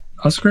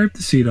I'll scrape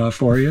the seed off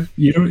for you.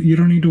 You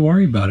don't need to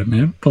worry about it,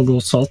 man. Put a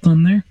little salt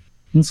on there.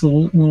 It's a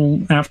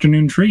little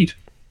afternoon treat.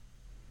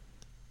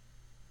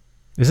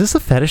 Is this a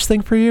fetish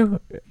thing for you?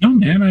 No,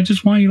 man. I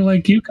just want you to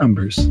like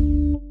cucumbers.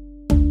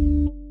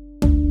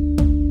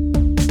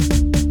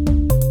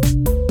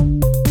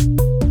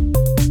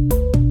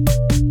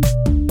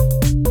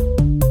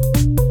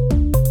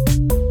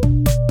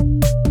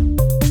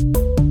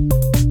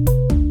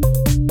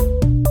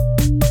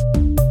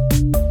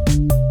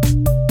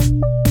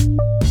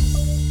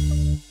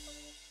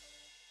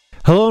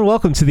 Hello and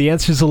welcome to The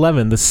Answers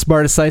 11, the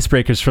smartest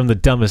icebreakers from the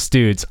dumbest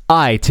dudes.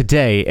 I,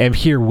 today, am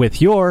here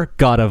with your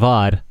God of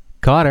Odd,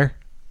 Connor.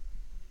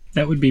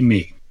 That would be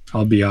me.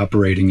 I'll be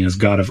operating as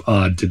God of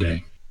Odd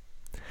today.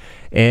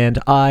 And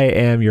I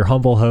am your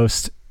humble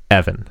host,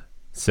 Evan.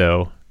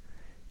 So,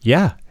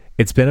 yeah,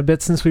 it's been a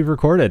bit since we've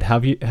recorded.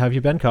 How have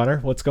you been, Connor?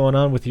 What's going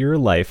on with your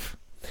life?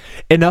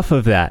 Enough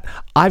of that.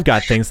 I've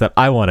got things that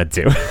I want to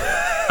do.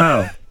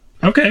 Oh,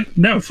 okay.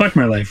 No, fuck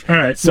my life. All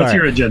right, Sorry. What's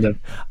your agenda?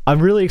 I'm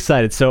really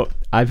excited. So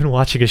I've been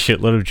watching a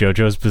shitload of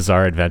JoJo's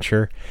Bizarre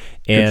Adventure,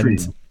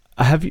 and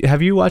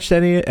have you watched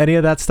any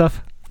of that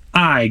stuff?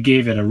 I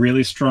gave it a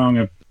really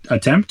strong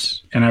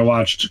attempt, and I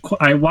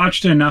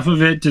watched enough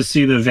of it to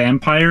see the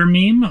vampire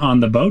meme on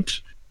the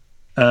boat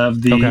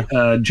of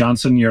the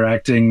Johnson, you're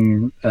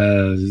acting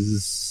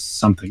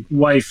something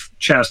wife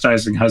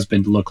chastising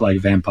husband look like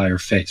vampire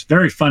face.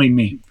 Very funny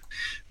meme.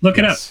 Look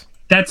it up.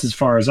 That's as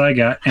far as I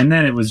got, and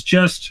then it was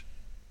just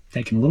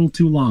taking a little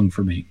too long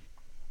for me.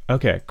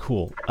 Okay,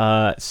 cool.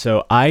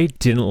 So I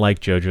didn't like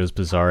JoJo's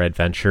Bizarre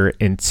Adventure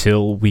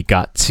until we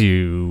got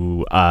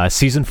to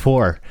season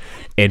 4.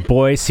 And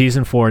boy,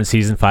 season 4 and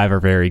season 5 are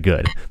very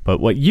good. But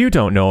what you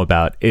don't know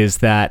about is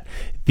that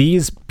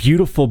these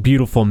beautiful,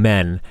 beautiful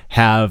men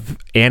have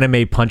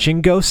anime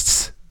punching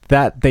ghosts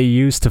that they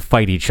use to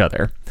fight each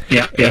other.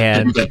 Yeah.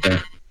 And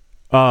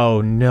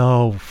oh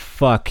no,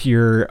 fuck,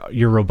 you're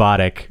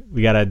robotic.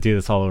 We gotta do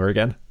this all over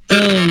again.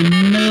 Oh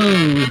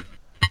no.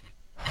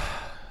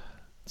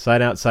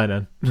 Sign out, sign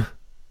in.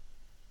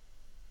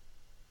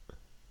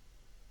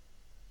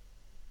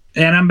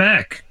 And I'm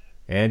back.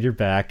 And you're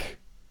back.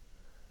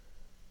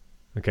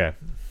 Okay.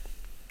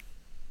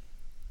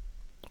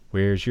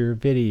 Where's your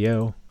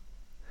video?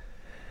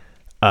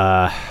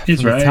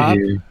 It's right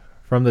here.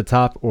 From the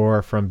top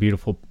or from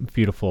beautiful,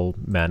 beautiful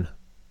men?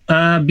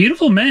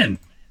 Beautiful men,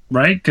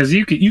 right? Because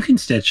you can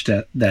stitch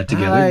that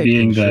together,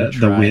 being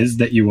the whiz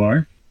that you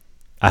are.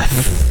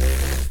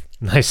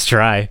 Nice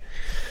try.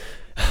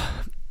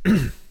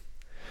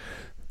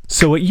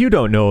 So what you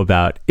don't know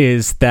about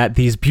is that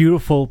these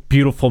beautiful,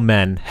 beautiful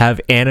men have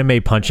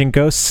anime punching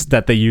ghosts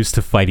that they use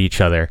to fight each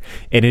other,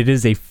 and it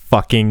is a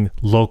fucking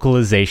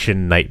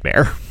localization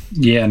nightmare.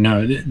 Yeah,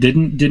 no,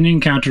 didn't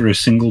encounter a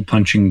single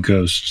punching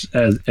ghost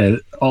as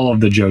all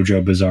of the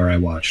JoJo Bizarre I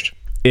watched.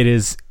 It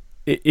is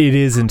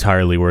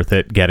entirely worth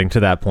it getting to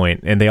that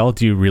point, and they all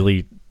do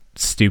really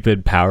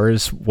stupid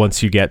powers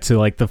once you get to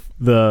like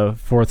the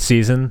fourth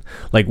season.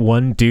 Like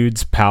one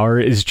dude's power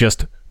is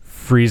just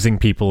freezing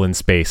people in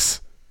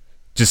space.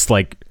 Just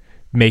like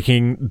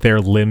making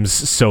their limbs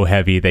so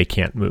heavy they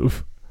can't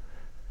move.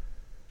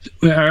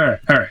 All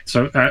right.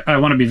 So I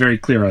want to be very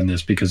clear on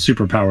this because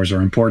superpowers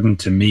are important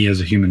to me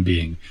as a human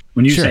being.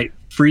 When you say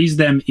freeze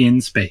them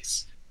in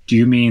space, do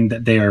you mean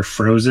that they are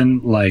frozen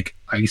like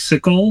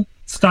icicle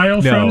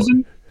style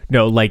frozen?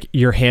 No, like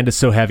your hand is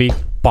so heavy,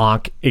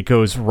 bonk, it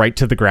goes right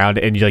to the ground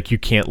and you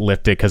can't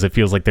lift it because it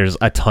feels like there's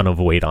a ton of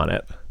weight on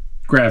it.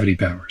 Gravity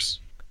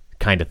powers.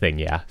 Kind of thing,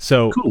 yeah.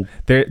 So cool.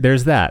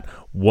 There's that.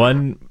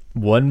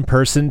 One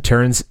person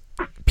turns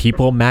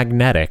people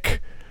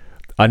magnetic.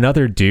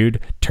 Another dude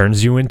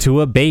turns you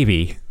into a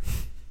baby.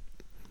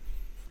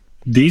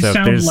 These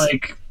sound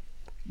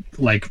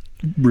like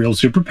real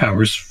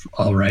superpowers,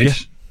 all right.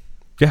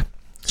 Yeah.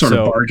 Sort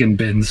of bargain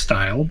bin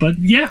style, but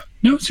yeah,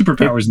 no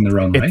superpowers in their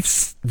own right.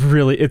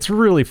 It's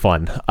really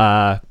fun.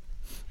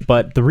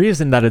 But the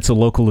reason that it's a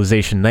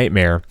localization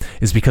nightmare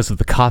is because of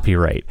the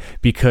copyright.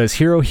 Because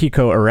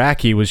Hirohiko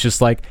Araki was just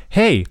like,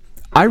 hey,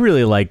 I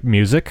really like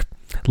music.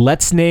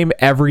 Let's name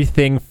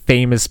everything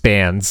famous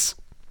bands.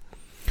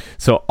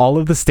 So all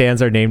of the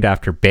stands are named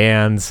after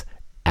bands,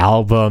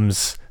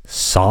 albums,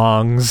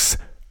 songs,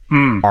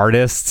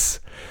 artists.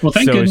 Well,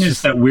 thank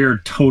goodness that we're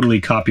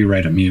totally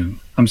copyright immune.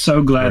 I'm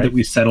so glad that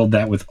we settled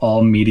that with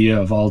all media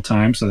of all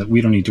time so that we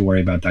don't need to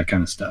worry about that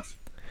kind of stuff.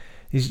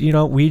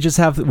 We just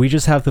have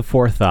the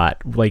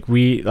forethought.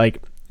 We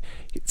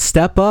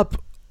step up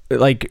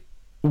like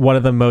one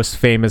of the most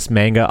famous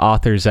manga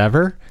authors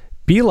ever.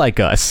 Be like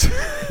us.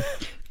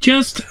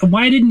 Just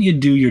why didn't you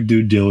do your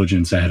due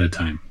diligence ahead of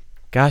time?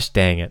 Gosh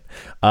dang it.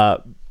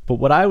 But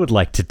what I would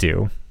like to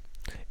do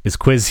is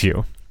quiz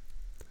you.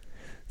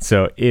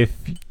 So if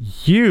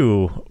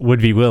you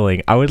would be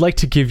willing, I would like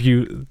to give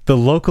you the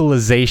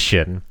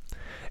localization,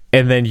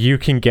 and then you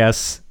can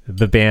guess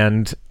the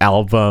band,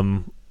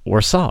 album,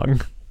 or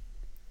song.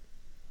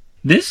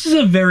 This is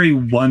a very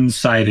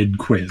one-sided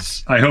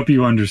quiz. I hope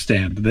you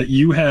understand that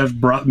you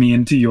have brought me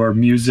into your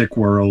music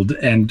world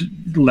and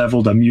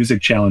leveled a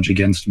music challenge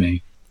against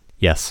me.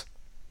 Yes.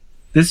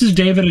 This is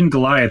David and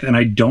Goliath, and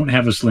I don't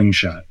have a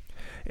slingshot.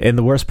 And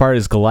the worst part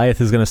is Goliath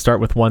is going to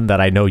start with one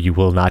that I know you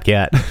will not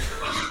get.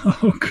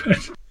 Oh, good.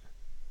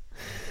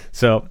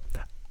 So,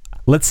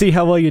 let's see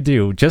how well you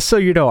do. Just so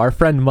you know, our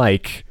friend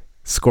Mike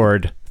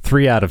scored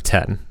 3 out of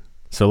 10.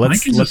 So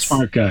Mike is a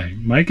smart guy.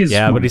 Mike is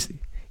smart. But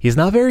he's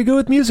not very good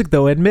with music,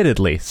 though,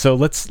 admittedly. So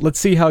let's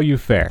see how you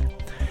fare.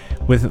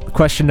 With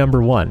question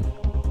number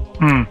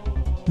 1.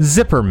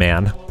 Zipper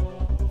Man.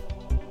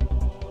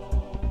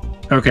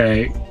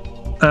 Okay.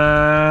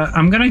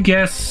 I'm going to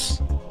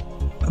guess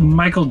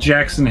Michael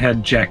Jackson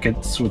had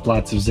jackets with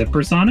lots of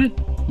zippers on it.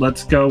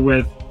 Let's go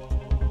with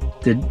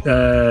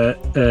I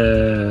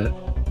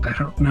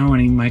don't know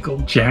any Michael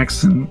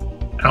Jackson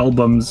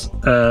albums.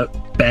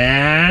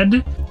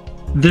 Bad.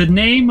 The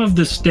name of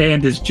the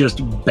stand is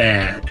just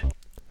Bad.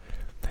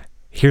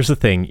 Here's the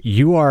thing.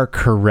 You are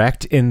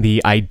correct in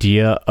the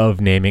idea of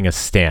naming a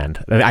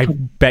stand. I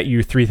bet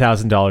you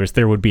 $3,000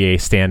 there would be a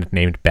stand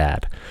named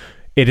Bad.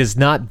 It is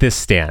not this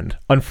stand.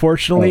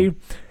 Unfortunately,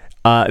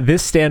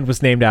 this stand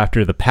was named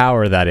after the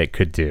power that it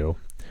could do,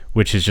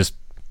 which is just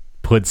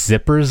put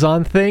zippers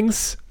on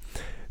things.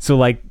 So,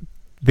 like,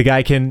 the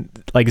guy can,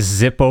 like,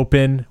 zip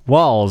open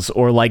walls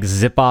or, like,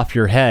 zip off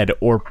your head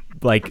or,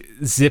 like,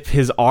 zip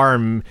his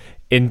arm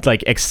and,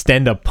 like,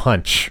 extend a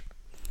punch.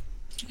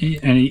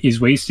 And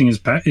he's wasting his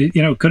power.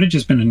 You know, could have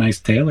just been a nice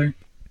tailor.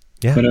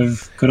 Yeah.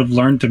 Could have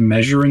learned to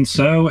measure and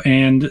sew,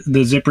 and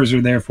the zippers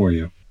are there for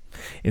you.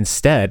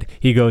 Instead,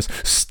 he goes,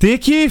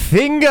 sticky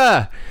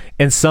finger,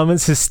 and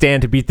summons his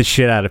stand to beat the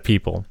shit out of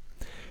people.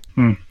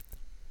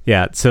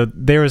 Yeah, so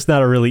there is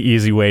not a really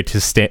easy way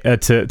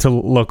to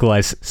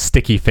localize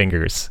sticky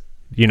fingers.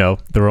 You know,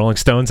 the Rolling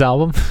Stones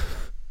album?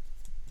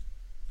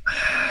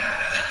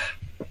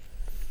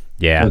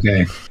 Yeah.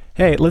 Okay.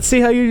 Hey, let's see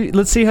how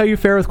you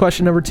fare with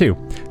question number 2.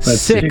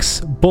 Let's 6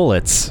 see.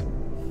 bullets.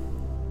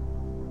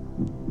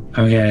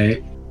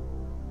 Okay.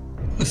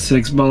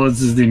 6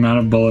 bullets is the amount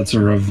of bullets a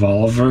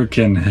revolver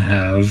can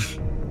have.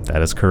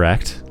 That is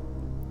correct.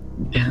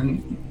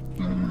 And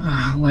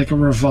like a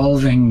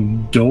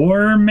revolving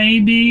door,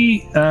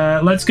 maybe?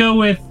 Let's go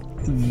with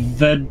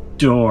the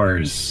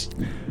Doors.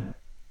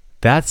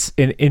 That's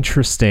an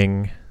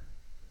interesting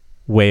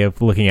way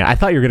of looking at it. I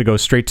thought you were going to go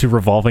straight to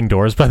Revolving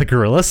Doors by the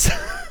Gorillaz.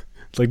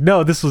 It's like,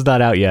 no, this was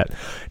not out yet.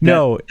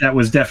 No. That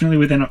was definitely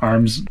within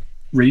arm's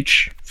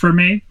reach for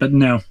me, but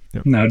no,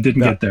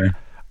 didn't get there.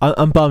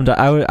 I'm bummed.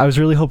 I was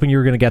really hoping you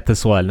were going to get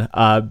this one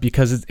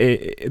because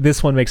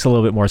this one makes a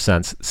little bit more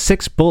sense.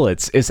 6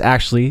 bullets is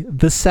actually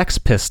the Sex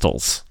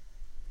Pistols.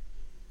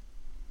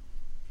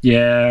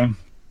 Yeah.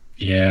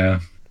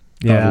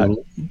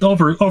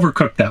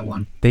 Overcooked that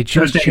one. They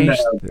just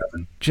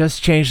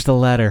changed the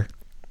letter.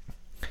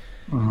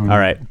 All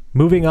right,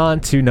 moving on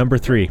to number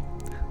 3.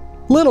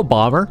 Little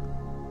Bomber.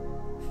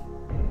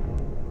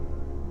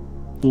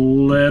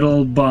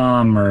 Little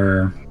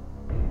Bomber.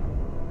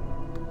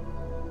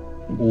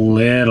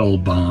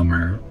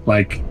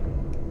 Like,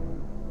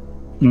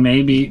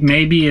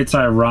 maybe it's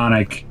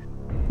ironic.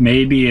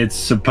 Maybe it's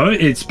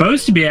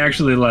supposed to be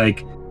actually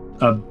like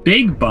a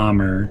big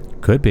bomber.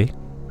 Could be.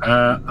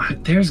 I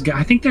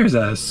think there's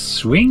a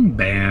swing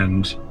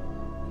band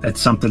that's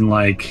something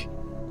like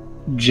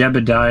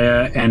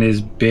Jebediah and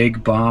his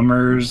Big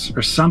Bombers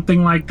or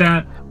something like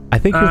that. I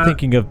think you're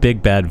thinking of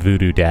Big Bad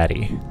Voodoo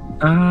Daddy.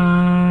 Or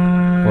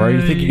are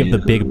you thinking of the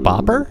Big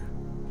Bopper?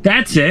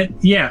 That's it.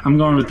 Yeah, I'm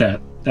going with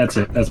that. That's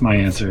it. That's my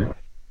answer.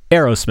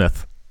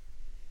 Aerosmith.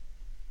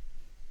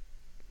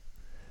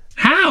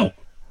 How?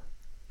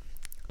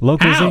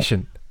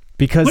 Localization. How?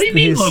 Because what do you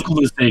mean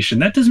localization?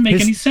 That doesn't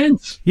make any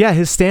sense. Yeah,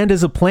 his stand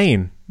is a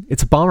plane.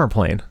 It's a bomber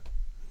plane.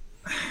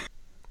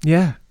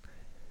 Yeah.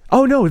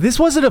 Oh no, this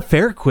wasn't a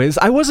fair quiz.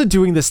 I wasn't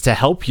doing this to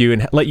help you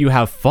and let you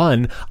have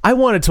fun. I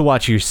wanted to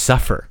watch you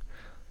suffer.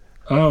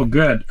 Oh,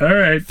 good. All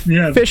right.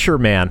 Yeah.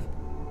 Fisherman.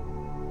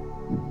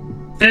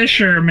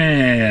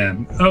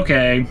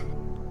 Okay.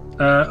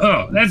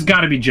 That's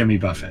got to be Jimmy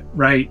Buffett,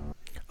 right?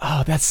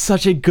 Oh, that's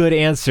such a good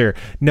answer.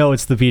 No,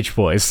 it's the Beach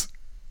Boys.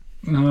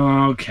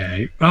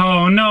 Okay.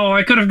 Oh, no,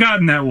 I could have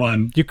gotten that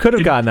one. You could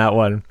have gotten that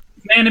one.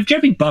 Man, if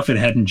Jimmy Buffett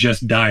hadn't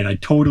just died, I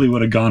totally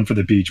would have gone for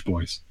the Beach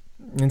Boys.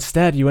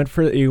 Instead, you went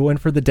for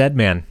the Dead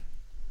Man.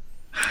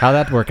 How'd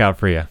that work out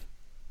for you?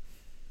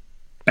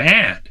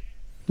 Bad.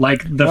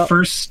 Like the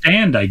first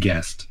stand, I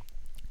guessed.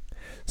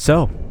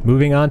 So,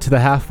 moving on to the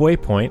halfway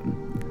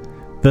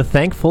point, The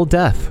Thankful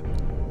Death.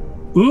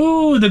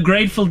 Ooh, The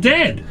Grateful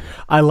Dead.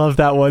 I love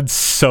that one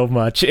so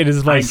much. It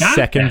is my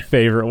second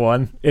favorite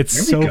one.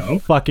 It's so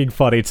fucking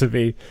funny to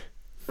me.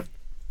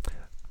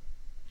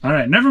 All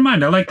right, never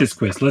mind. I like this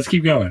quiz. Let's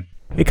keep going.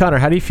 Hey, Connor,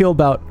 how do you feel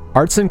about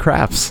Arts and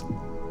Crafts?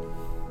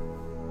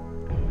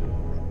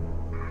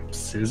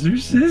 Scissor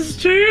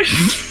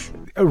Sisters?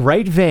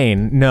 Right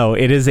vein. No,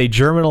 it is a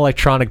German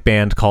electronic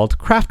band called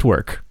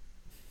Kraftwerk.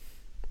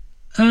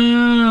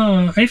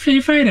 Oh,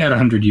 if I had had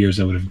 100 years,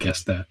 I would have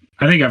guessed that.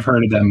 I think I've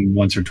heard of them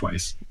once or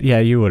twice. Yeah,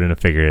 you wouldn't have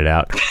figured it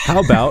out. How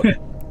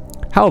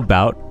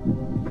about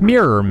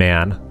Mirror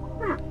Man?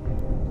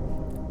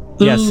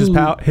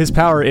 Yes, his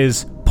power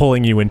is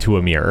pulling you into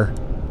a mirror.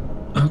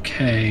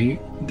 Okay.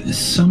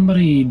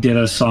 Somebody did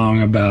a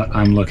song about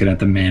I'm looking at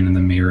the man in the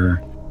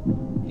mirror.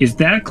 Is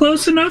that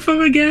close enough of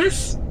a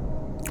guess?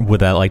 Would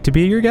that like to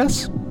be your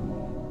guess?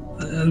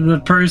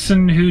 The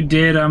person who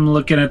did I'm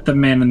looking at the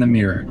man in the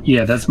mirror.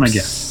 Yeah, that's my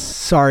guess.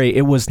 Sorry,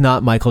 it was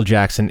not Michael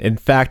Jackson. In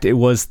fact, it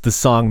was the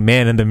song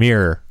Man in the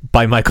Mirror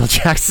by Michael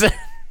Jackson.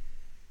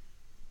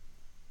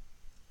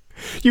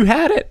 You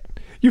had it.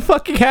 You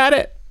fucking had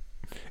it.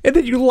 And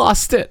then you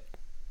lost it.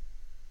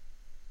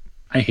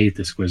 I hate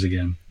this quiz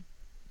again.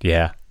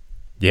 Yeah.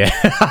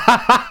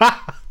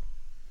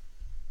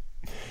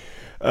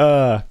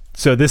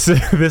 So this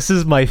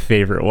is my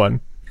favorite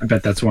one. I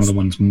bet that's one of the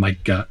ones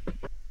Mike got.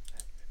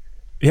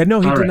 Yeah,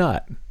 no, he did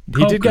not.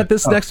 He did get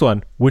this next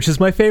one, which is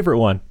my favorite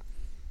one.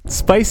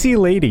 Spicy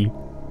Lady.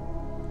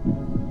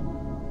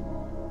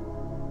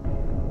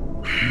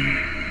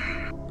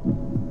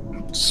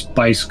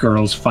 Spice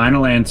Girls,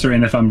 final answer,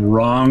 and if I'm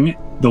wrong,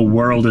 the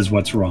world is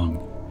what's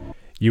wrong.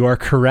 You are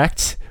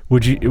correct.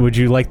 Would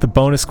you like the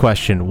bonus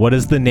question? What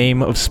is the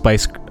name of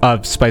Spice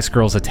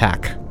Girls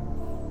attack?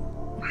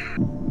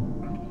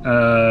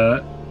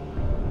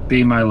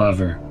 Be My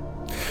Lover.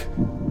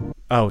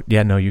 Oh,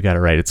 yeah, no, you got it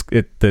right.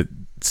 The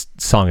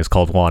song is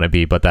called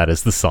Wannabe, but that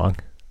is the song.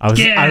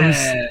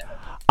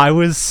 I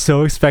was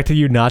so expecting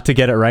you not to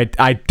get it right.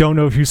 I don't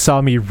know if you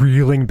saw me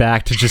reeling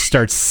back to just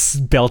start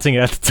belting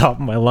it at the top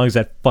of my lungs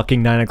at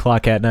fucking 9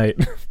 o'clock at night.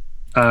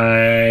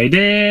 I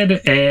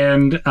did,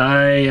 and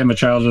I am a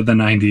child of the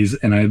 90s,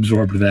 and I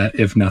absorbed that,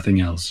 if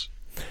nothing else.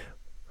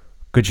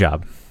 Good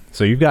job.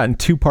 So you've gotten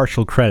 2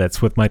 partial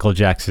credits with Michael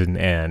Jackson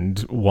and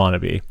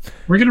Wannabe.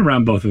 We're going to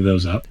round both of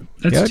those up.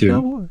 That's 2.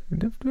 No,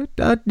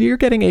 you're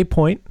getting a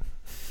point.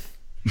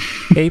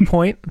 A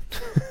point.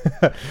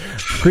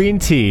 Green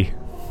tea.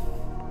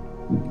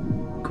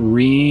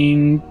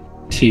 Green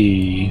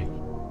tea.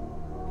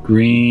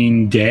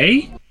 Green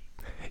Day?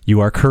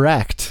 You are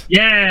correct.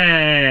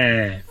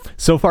 Yeah!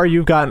 So far,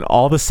 you've gotten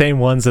all the same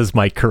ones as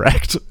Mike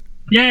correct.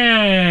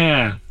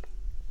 Yeah!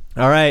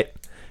 All right.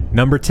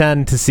 Number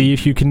 10, to see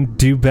if you can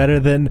do better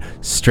than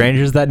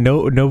strangers that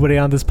nobody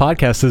on this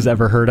podcast has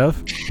ever heard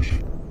of.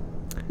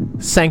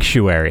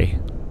 Sanctuary.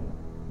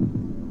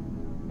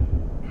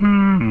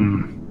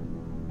 I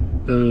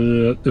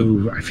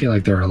feel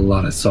like there are a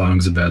lot of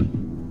songs about...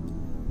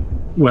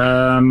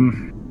 Well,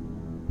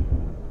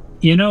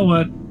 you know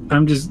what?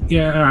 I'm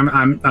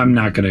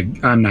not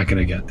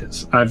gonna get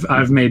this.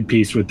 I've made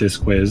peace with this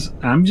quiz.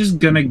 I'm just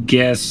gonna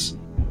guess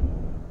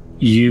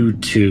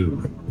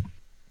U2.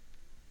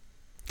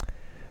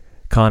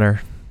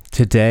 Connor,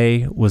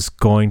 today was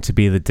going to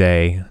be the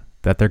day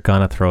that they're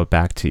gonna throw it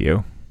back to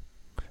you.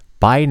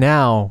 By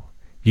now,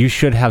 you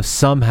should have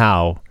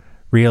somehow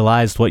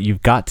realized what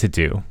you've got to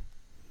do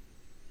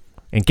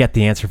and get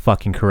the answer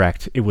fucking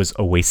correct. It was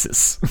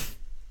Oasis.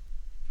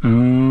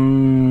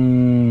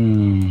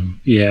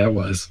 Yeah, it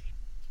was.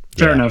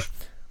 Fair enough.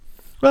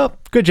 Well,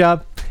 good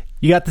job.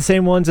 You got the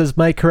same ones as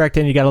Mike correct,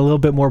 and you got a little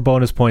bit more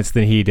bonus points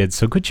than he did,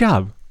 so good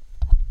job.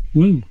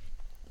 Woo.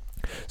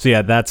 So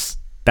yeah, that's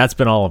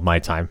been all of my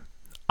time.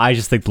 I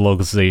just think the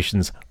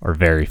localizations are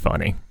very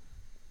funny.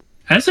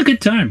 That's a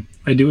good time.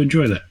 I do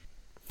enjoy that.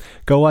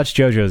 Go watch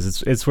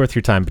JoJo's. It's worth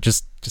your time, but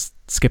just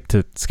skip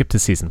to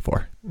season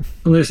 4.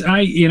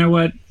 Listen, you know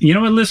what,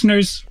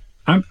 listeners,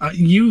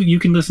 you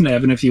can listen to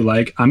Evan if you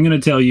like. I'm going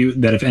to tell you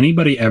that if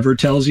anybody ever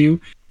tells you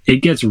it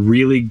gets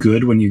really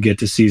good when you get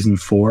to season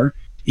 4,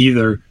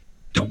 either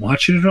don't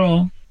watch it at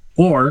all,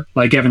 or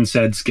like Evan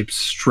said, skip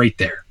straight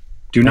there.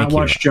 Do not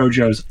watch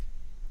JoJo's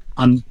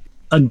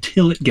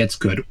until it gets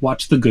good.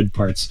 Watch the good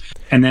parts,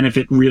 and then if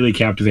it really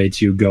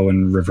captivates you, go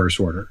in reverse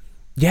order.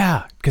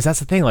 Yeah, because that's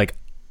the thing. Like,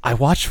 I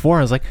watched 4,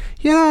 I was like,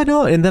 yeah,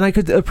 no, and then I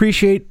could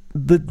appreciate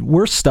the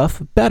worst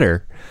stuff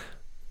better.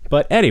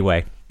 But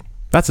anyway,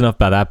 that's enough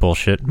about that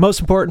bullshit. Most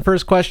important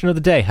first question of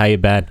the day. How you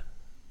been?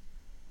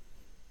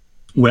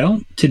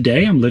 Well,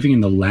 today I'm living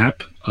in the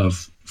lap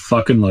of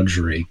fucking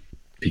luxury.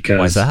 Because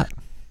why's that?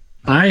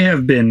 I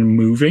have been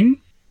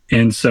moving,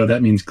 and so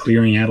that means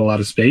clearing out a lot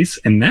of space,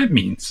 and that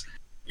means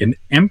an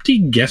empty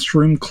guest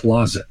room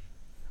closet.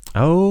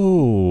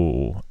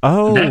 Oh,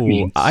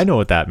 I know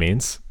what that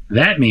means.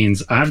 That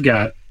means I've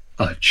got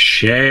a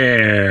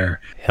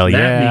chair. Hell yeah.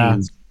 That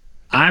means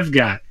I've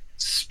got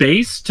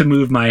space to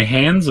move my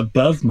hands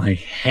above my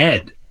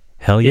head.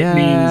 Hell yeah. It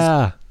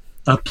means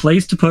a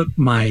place to put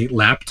my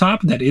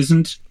laptop that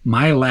isn't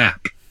my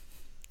lap.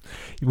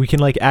 We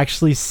can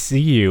actually see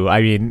you.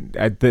 I mean,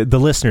 the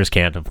listeners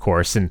can't, of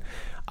course, and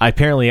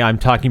apparently I'm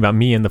talking about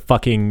me and the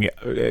fucking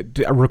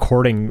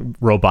recording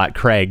robot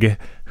Craig,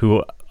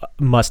 who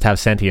must have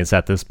sentience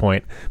at this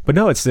point. But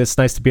no, it's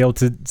nice to be able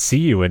to see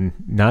you and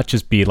not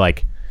just be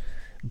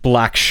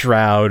black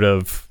shroud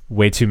of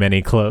way too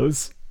many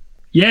clothes.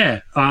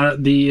 Yeah,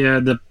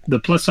 the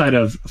plus side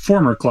of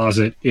former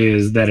closet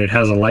is that it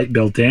has a light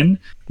built in,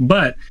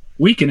 but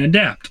we can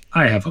adapt.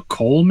 I have a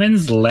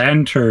Coleman's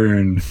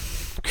lantern.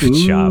 Good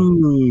job.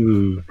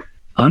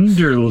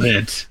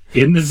 Underlit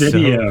in the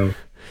video.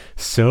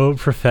 So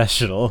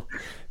professional.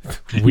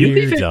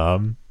 We're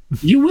dumb.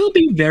 You will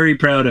be very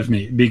proud of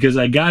me because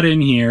I got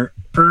in here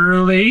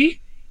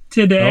early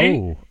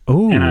today.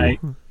 Oh.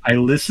 And I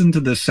listened to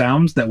the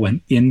sounds that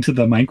went into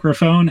the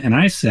microphone, and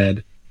I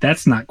said,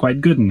 that's not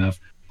quite good enough.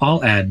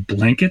 I'll add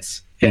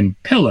blankets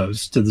and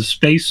pillows to the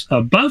space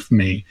above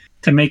me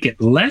to make it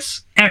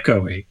less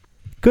echoey.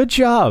 Good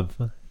job.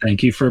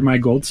 Thank you for my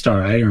gold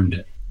star. I earned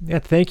it. Yeah,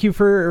 thank you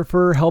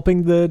for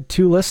helping the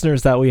 2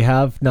 listeners that we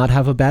have not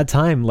have a bad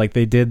time like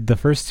they did the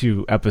first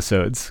 2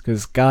 episodes,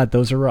 because, God,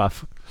 those are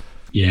rough.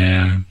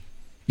 Yeah.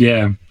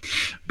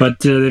 But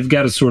they've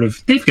got a sort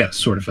of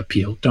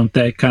appeal, don't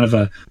they? Kind of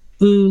a,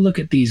 ooh, look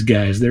at these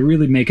guys. They're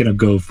really making a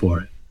go for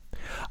it.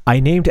 I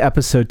named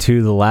episode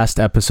 2 the last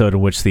episode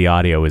in which the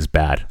audio is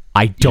bad.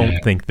 I don't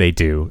think they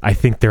do. I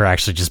think they're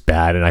actually just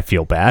bad, and I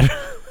feel bad.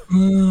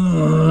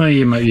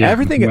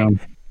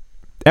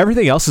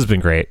 Everything else has been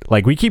great.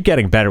 Like, we keep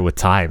getting better with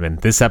time, and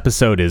this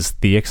episode is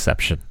the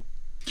exception.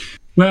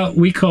 Well,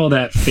 we call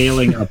that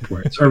failing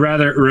upwards, or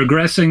rather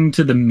regressing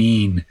to the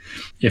mean.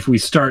 If we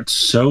start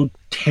so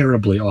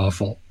terribly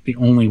awful, the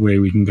only way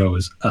we can go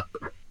is up.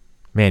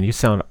 Man, you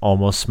sound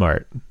almost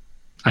smart.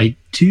 I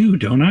do,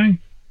 don't I?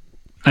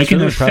 I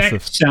can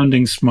affect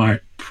sounding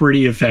smart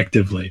pretty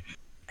effectively.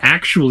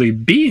 Actually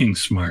being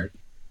smart,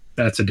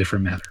 that's a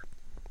different matter.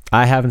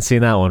 I haven't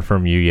seen that one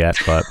from you yet,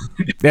 but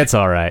it's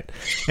all right.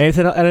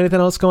 Anything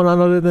else going on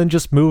other than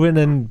just moving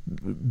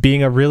and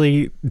being a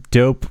really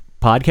dope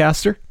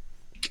podcaster?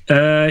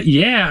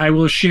 Yeah, I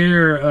will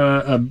share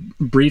a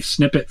brief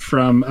snippet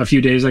from a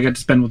few days I got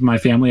to spend with my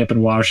family up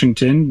in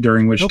Washington,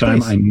 during which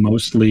time I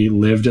mostly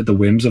lived at the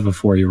whims of a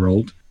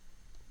 4-year-old.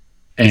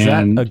 Is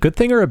that a good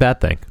thing or a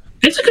bad thing?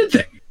 It's a good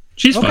thing.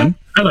 She's fun.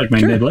 I like my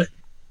niblet.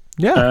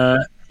 Yeah.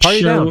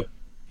 Party down.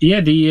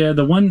 Yeah,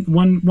 the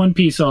one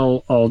piece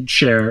I'll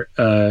share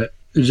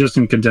just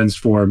in condensed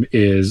form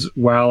is,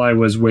 while I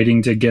was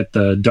waiting to get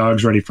the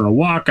dogs ready for a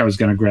walk, I was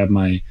going to grab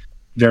my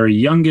very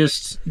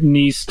youngest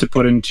niece to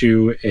put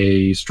into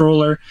a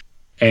stroller,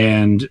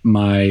 and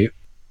my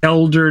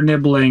elder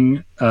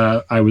nibbling,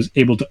 I was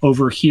able to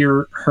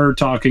overhear her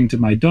talking to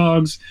my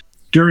dogs,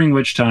 during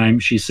which time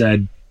she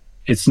said,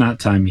 "It's not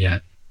time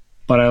yet,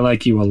 but I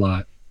like you a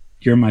lot.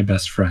 You're my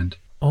best friend."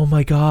 Oh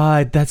my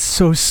God, that's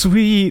so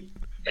sweet.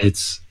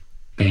 It's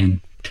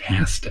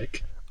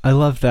fantastic. I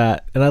love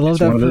that. And I love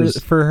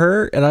that for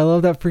her, and I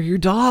love that for your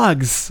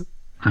dogs.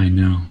 I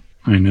know.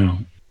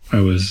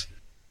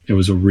 It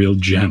was a real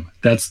gem.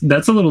 That's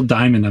a little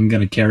diamond I'm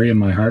going to carry in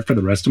my heart for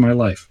the rest of my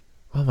life.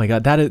 Oh my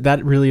God,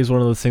 that really is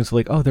one of those things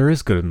like, oh, there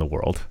is good in the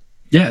world.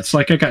 Yeah, it's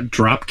like I got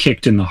drop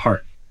kicked in the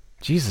heart.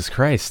 Jesus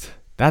Christ.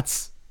 I'm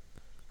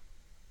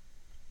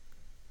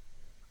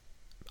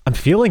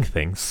feeling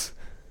things.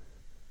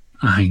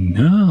 I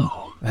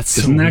know.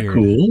 Isn't that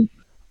cool?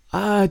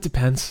 It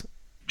depends.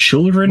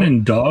 Children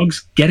and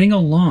dogs getting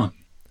along.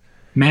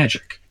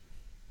 Magic.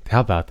 How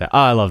about that? Oh,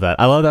 I love that.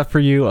 I love that for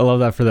you. I love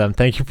that for them.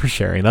 Thank you for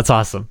sharing. That's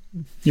awesome.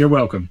 You're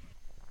welcome.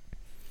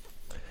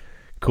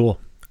 Cool.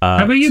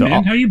 How about you,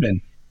 man? How you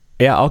been?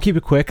 Yeah, I'll keep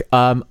it quick.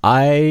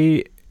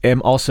 I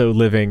am also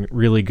living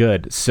really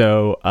good.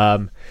 So,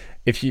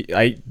 if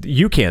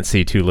you can't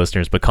see 2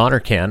 listeners, but Connor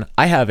can.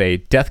 I have a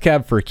Death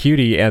Cab for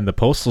Cutie and the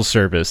Postal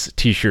Service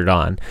t-shirt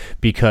on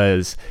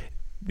because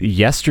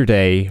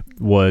yesterday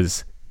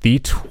was the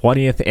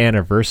 20th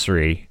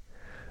anniversary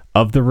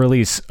of the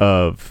release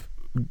of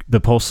the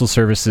Postal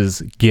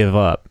Service's Give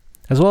Up,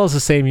 as well as the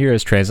same year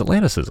as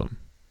Transatlanticism.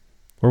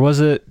 Or was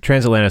it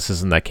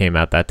Transatlanticism that came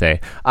out that day?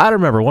 I don't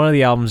remember. One of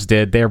the albums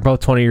did. They are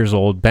both 20 years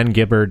old. Ben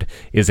Gibbard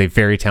is a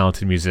very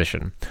talented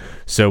musician.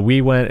 So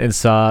we went and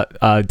saw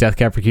Death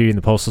Cab for Cutie and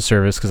the Postal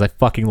Service because I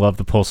fucking love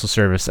the Postal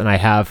Service, and I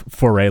have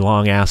for a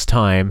long-ass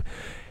time.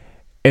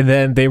 And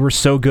then they were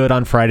so good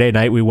on Friday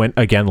night, we went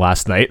again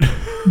last night.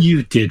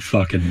 You did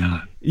fucking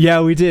not.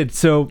 Yeah, we did.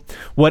 So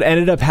what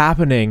ended up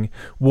happening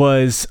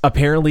was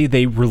apparently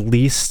they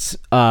released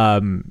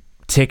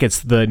tickets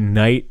the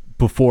night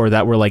before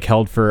that were like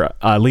held for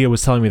Leah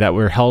was telling me that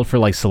were held for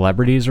like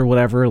celebrities or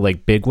whatever,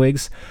 like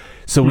bigwigs.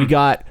 So we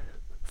got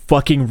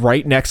fucking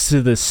right next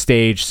to the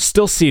stage,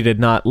 still seated,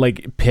 not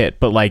like pit,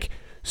 but like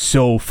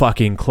so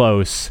fucking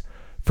close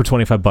for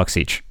 $25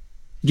 each.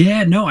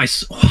 Yeah, no,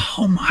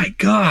 oh my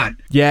God.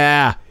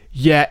 Yeah,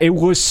 it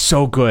was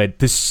so good.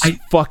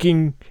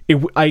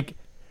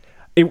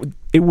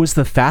 It was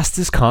the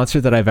fastest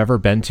concert that I've ever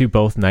been to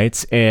both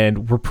nights,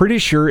 and we're pretty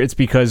sure it's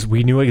because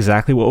we knew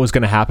exactly what was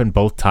going to happen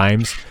both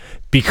times,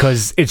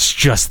 because it's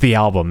just the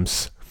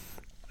albums.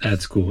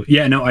 That's cool.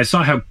 Yeah, no, I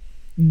saw how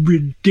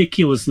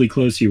ridiculously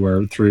close you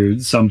were through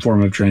some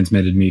form of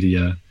transmitted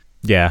media.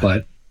 Yeah.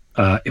 But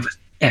it was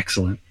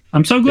excellent.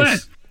 I'm so glad.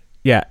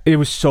 Yeah, it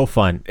was so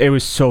fun.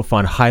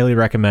 Highly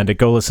recommend it.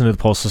 Go listen to the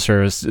Postal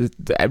Service.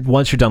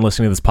 Once you're done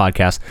listening to this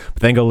podcast,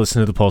 but then go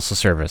listen to the Postal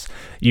Service.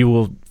 You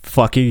will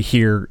fucking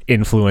hear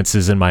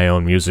influences in my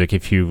own music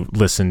if you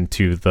listen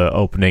to the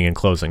opening and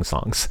closing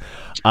songs.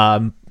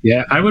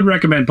 Yeah, I would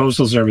recommend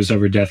Postal Service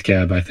over Death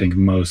Cab, I think,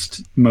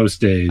 most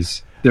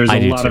days. There's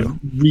a lot of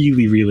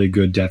really, really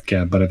good Death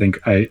Cab, but I think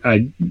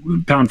I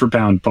pound for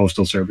pound,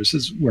 Postal Service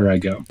is where I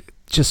go.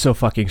 Just so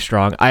fucking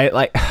strong.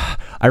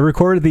 I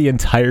recorded the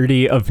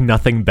entirety of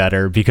Nothing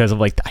Better because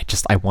of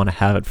I want to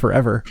have it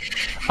forever.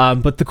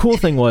 But the cool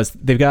thing was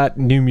they've got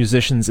new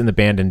musicians in the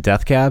band in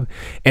Death Cab,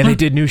 and they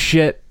did new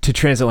shit to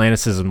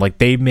Transatlanticism. Like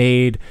they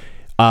made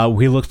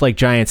We Looked Like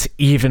Giants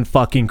even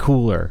fucking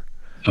cooler.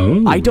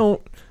 Oh. I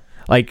don't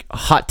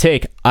hot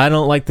take. I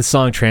don't like the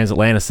song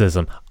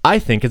Transatlanticism. I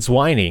think it's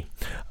whiny,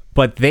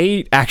 but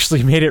they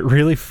actually made it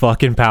really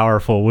fucking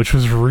powerful, which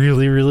was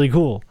really, really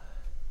cool.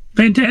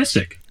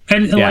 Fantastic.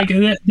 And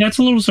that's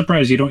a little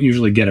surprise you don't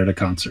usually get at a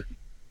concert.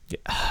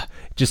 Yeah,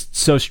 just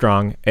so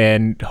strong.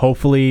 And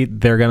hopefully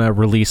they're going to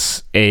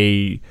release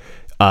a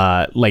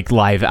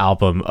live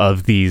album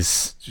of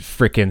these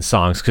freaking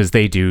songs because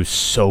they do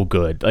so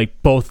good.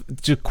 Like both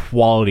the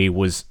quality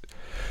was...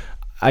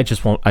 I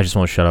just won't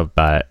shut up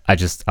about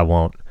it. I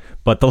won't.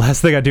 But the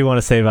last thing I do want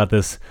to say about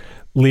this,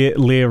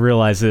 Leah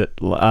realized it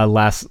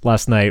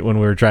last night when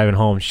we were driving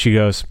home. She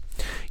goes,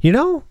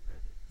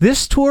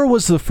 this tour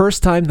was the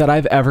first time that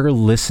I've ever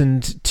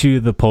listened to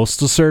the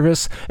Postal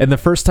Service, and the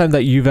first time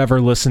that you've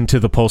ever listened to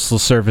the Postal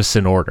Service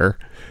in order,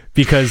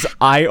 because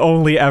I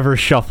only ever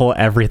shuffle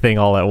everything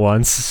all at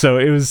once. So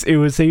it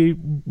was a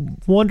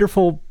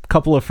wonderful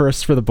couple of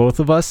firsts for the both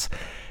of us,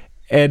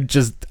 and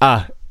just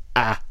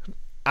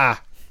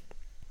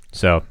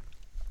So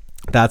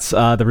that's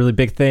the really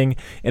big thing.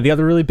 And the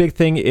other really big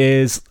thing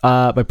is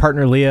my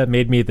partner Leah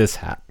made me this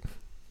hat.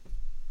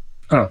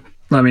 Oh,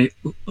 let me,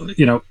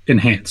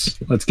 enhance.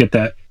 Let's get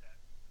that.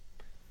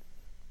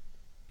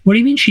 What do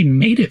you mean she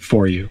made it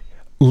for you?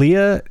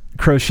 Leah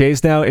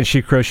crochets now, and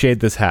she crocheted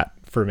this hat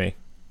for me.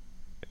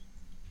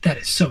 That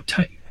is so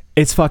tight.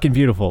 It's fucking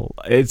beautiful.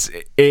 It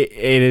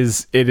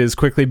is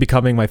quickly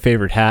becoming my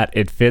favorite hat.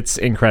 It fits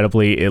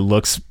incredibly. It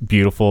looks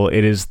beautiful.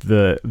 It is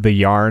the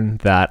yarn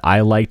that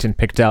I liked and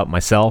picked out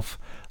myself.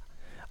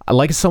 I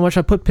like it so much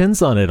I put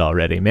pins on it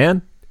already,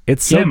 man.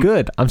 It's so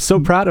good. I'm so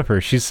proud of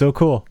her. She's so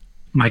cool.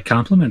 My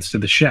compliments to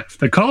the chef.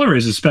 The color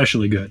is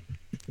especially good.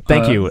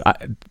 Thank you.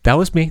 That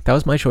was me. That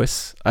was my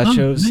choice. I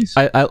chose.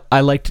 Nice. I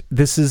liked.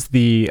 This is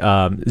the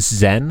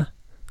Zen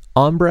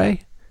ombre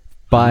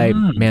by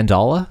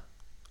Mandala,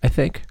 I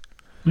think.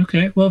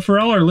 Okay. Well, for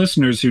all our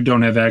listeners who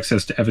don't have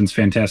access to Evan's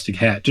fantastic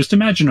hat, just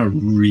imagine a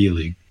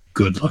really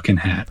good-looking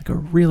hat. Like a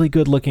really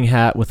good-looking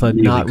hat with a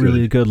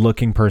really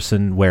good-looking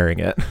person wearing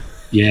it.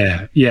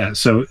 Yeah.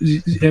 So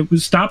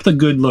stop the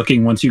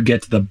good-looking once you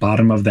get to the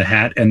bottom of the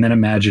hat, and then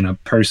imagine a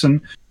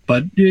person.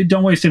 But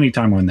don't waste any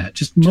time on that.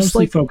 Just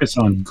mostly focus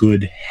on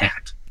good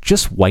hat.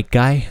 Just white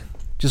guy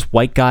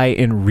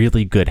in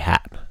really good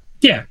hat.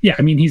 Yeah.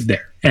 I mean, he's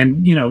there.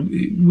 And,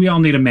 we all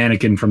need a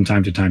mannequin from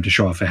time to time to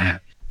show off a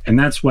hat. And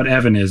that's what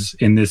Evan is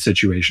in this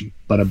situation.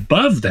 But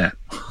above that,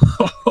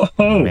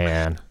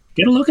 man,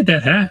 get a look at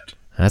that hat.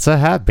 That's a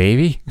hat,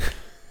 baby.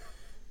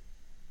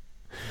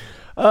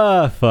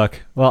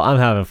 Fuck. Well, I'm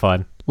having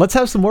fun. Let's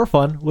have some more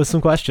fun with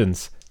some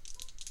questions.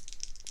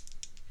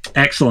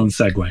 Excellent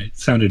segue.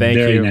 Sounded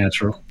very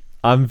natural.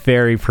 I'm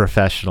very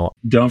professional.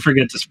 Don't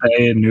forget to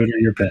spay and neuter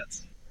your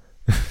pets.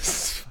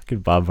 Fucking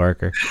Bob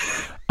Barker.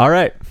 All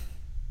right.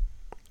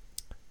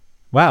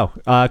 Wow.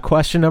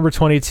 Question number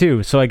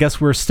 22. So I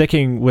guess we're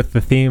sticking with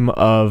the theme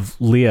of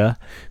Leah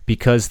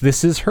because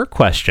this is her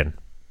question.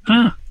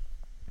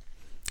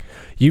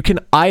 You can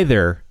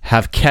either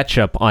have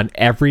ketchup on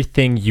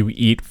everything you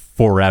eat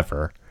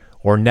forever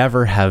or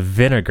never have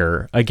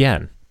vinegar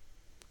again.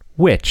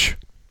 Which?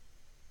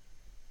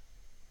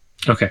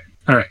 Okay.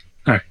 All right.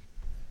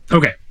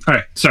 Okay. All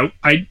right. So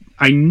I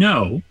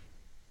know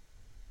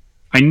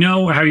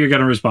how you're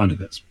going to respond to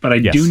this, but I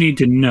do need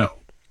to know.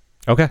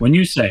 Okay. When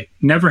you say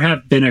never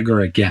have vinegar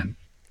again,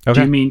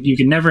 do you mean you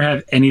can never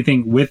have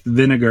anything with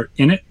vinegar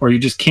in it, or you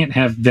just can't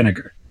have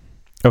vinegar?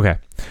 Okay.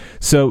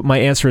 So my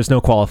answer is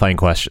no qualifying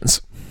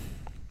questions.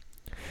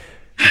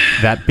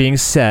 That being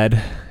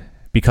said,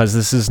 because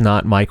this is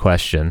not my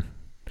question,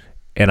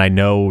 and I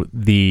know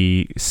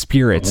the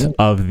spirit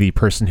of the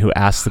person who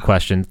asked the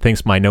question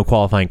thinks my no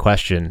qualifying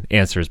question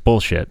answer is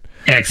bullshit.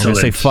 Excellent. I'm going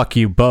to say fuck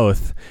you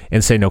both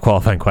and say no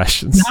qualifying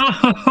questions.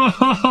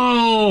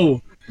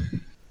 No!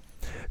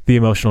 The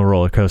emotional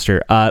roller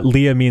coaster.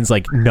 Leah means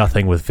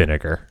nothing with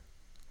vinegar.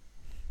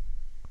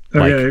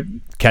 Okay.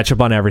 Ketchup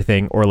on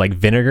everything, or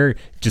vinegar,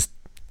 just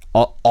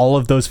all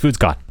of those foods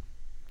gone.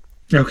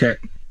 Okay.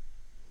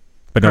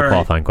 But no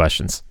qualifying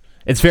questions.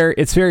 It's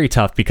very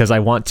tough because I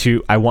want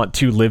to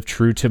live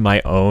true to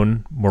my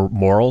own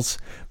morals,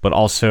 but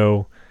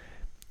also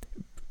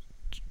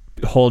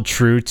hold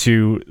true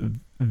to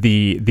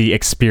the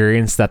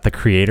experience that the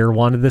creator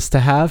wanted this to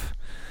have.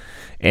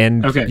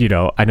 And,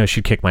 I know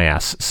she'd kick my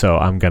ass, so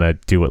I'm going to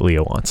do what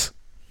Leah wants.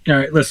 All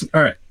right, listen.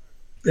 All right.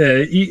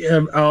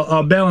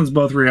 I'll balance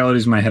both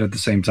realities in my head at the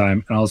same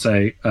time. And I'll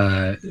say,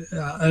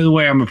 the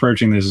way I'm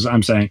approaching this is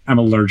I'm saying I'm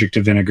allergic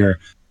to vinegar,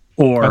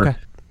 or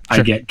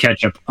I get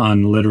ketchup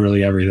on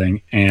literally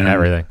everything. And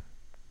everything.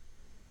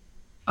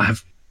 I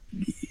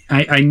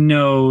I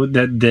know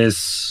that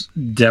this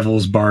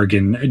devil's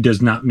bargain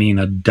does not mean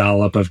a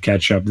dollop of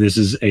ketchup. This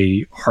is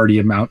a hearty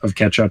amount of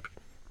ketchup.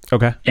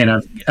 Okay.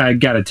 And I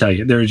got to tell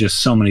you, there are just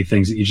so many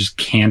things that you just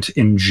can't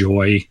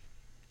enjoy.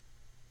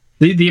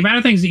 The amount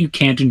of things that you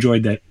can't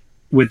enjoy that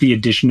with the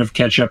addition of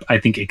ketchup, I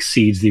think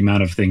exceeds the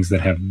amount of things that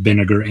have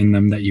vinegar in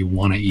them that you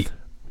want to eat.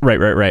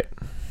 Right.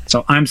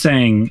 So I'm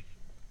saying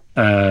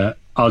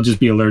I'll just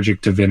be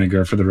allergic to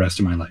vinegar for the rest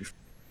of my life.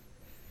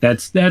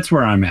 That's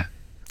where I'm at.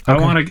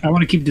 Okay. I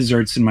want to keep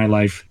desserts in my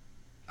life.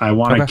 I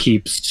want to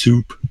keep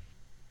soup.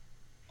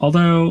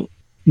 Although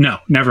no,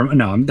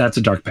 that's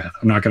a dark path.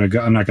 I'm not going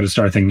to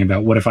start thinking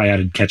about what if I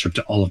added ketchup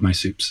to all of my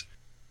soups.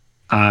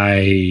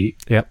 I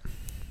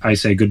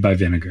say goodbye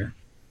vinegar.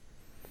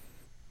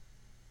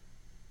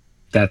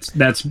 That's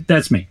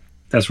me.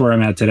 That's where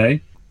I'm at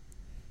today.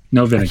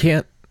 No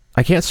vinegar.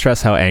 I can't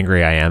stress how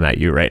angry I am at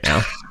you right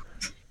now.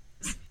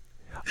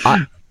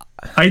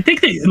 I think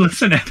that,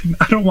 listen,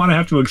 I don't want to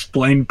have to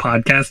explain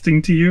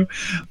podcasting to you,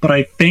 but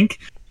I think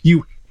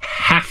you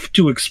have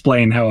to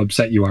explain how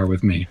upset you are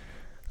with me.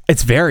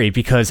 It's very,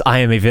 because I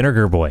am a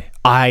vinegar boy.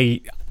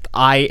 I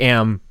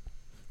am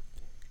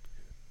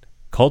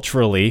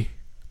culturally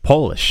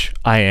Polish.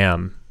 I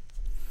am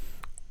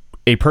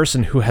a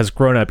person who has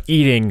grown up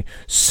eating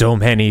so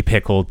many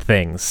pickled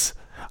things.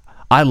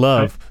 I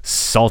love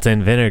salt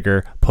and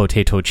vinegar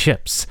potato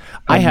chips.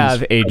 I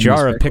have a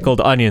jar of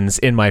pickled onions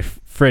in my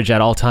fridge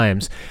at all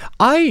times.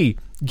 I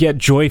get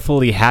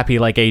joyfully happy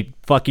like a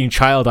fucking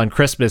child on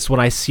Christmas when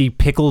I see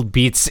pickled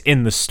beets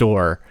in the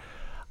store.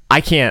 I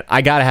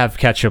gotta have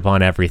ketchup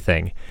on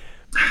everything.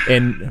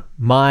 And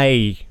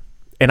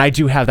I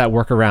do have that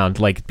workaround,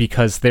 like,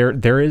 because there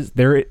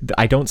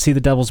I don't see the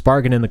devil's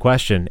bargain in the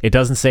question. It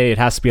doesn't say it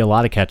has to be a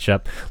lot of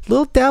ketchup.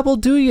 Little dabble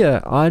do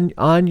ya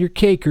on your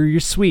cake or your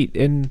sweet,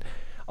 and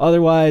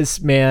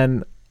otherwise,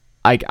 man,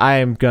 I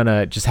am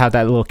gonna just have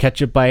that little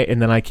ketchup bite,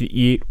 and then I can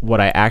eat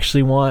what I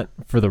actually want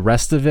for the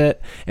rest of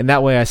it, and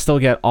that way I still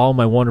get all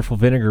my wonderful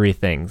vinegary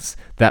things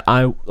that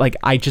I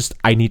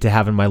need to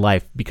have in my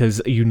life,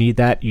 because you need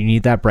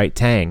that bright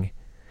tang.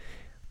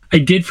 I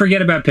did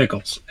forget about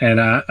pickles,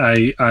 and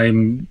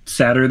I'm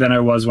sadder than I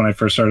was when I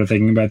first started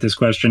thinking about this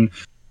question,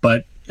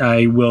 but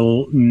I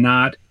will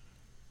not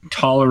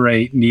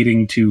tolerate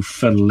needing to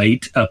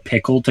fillet a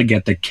pickle to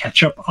get the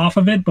ketchup off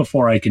of it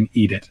before I can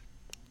eat it.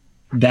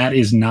 That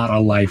is not a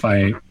life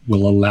I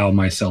will allow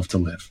myself to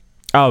live.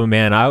 Oh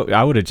man,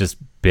 I would have just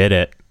bit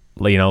it,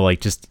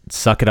 like just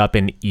suck it up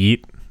and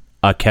eat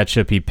a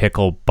ketchupy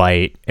pickle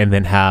bite, and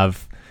then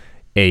have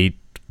a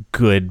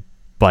good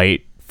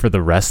bite for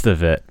the rest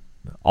of it.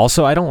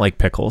 Also, I don't like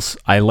pickles.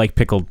 I like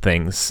pickled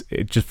things.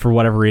 Just for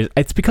whatever reason.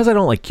 It's because I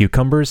don't like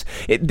cucumbers.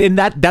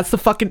 That's the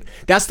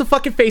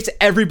fucking face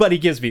everybody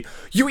gives me.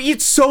 You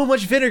eat so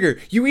much vinegar.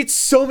 You eat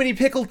so many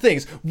pickled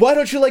things. Why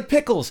don't you like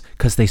pickles?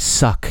 Because they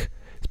suck.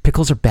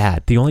 Pickles are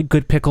bad. The only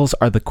good pickles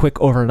are the quick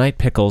overnight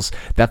pickles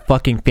that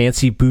fucking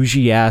fancy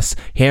bougie ass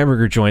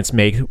hamburger joints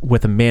make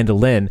with a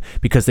mandolin,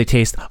 because they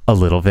taste a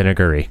little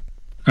vinegary.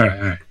 All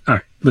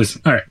right.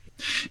 Listen. All right.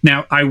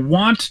 Now, I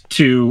want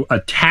to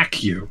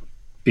attack you,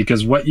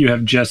 because what you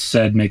have just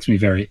said makes me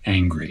very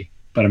angry,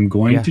 but I'm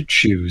going to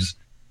choose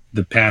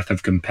the path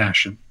of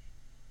compassion.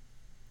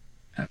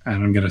 And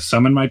I'm going to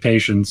summon my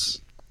patience.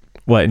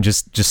 What, and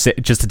just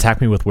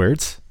attack me with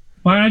words?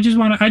 Well, I just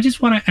want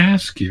to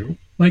ask you,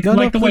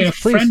 the way a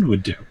friend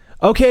would do.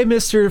 Okay,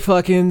 Mr.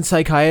 fucking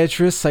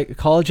psychiatrist,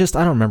 psychologist, I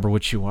don't remember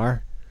what you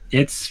are.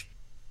 It's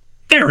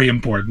very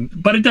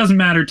important, but it doesn't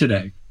matter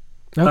today.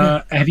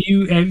 Okay. Have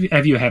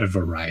you had a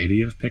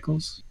variety of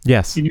pickles?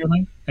 Yes. In your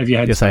life? Have you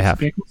had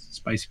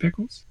spicy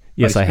pickles?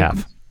 Yes, I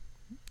have.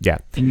 Yeah.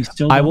 And you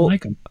still don't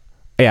like them?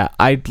 Yeah,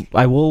 I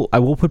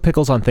will put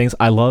pickles on things.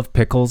 I love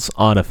pickles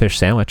on a fish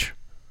sandwich.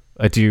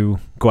 I do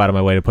go out of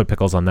my way to put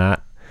pickles on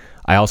that.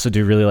 I also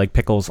do really like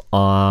pickles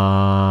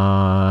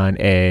on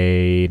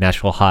a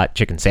Nashville hot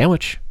chicken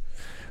sandwich.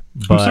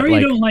 But I'm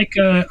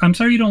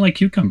sorry you don't like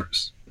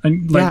cucumbers.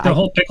 The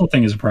whole pickle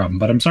thing is a problem,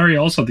 but I'm sorry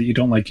also that you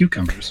don't like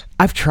cucumbers.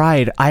 I've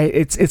tried.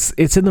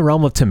 It's in the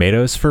realm of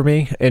tomatoes for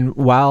me, and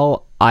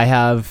while I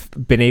have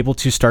been able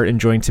to start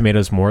enjoying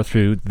tomatoes more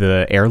through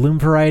the heirloom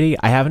variety,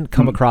 I haven't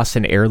come across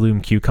an heirloom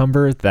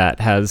cucumber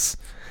that has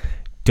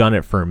done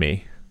it for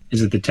me.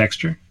 Is it the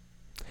texture?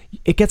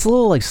 It gets a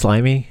little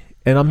slimy.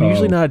 And I'm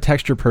usually not a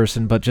texture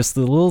person, but just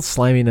the little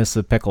sliminess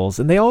of pickles.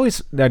 And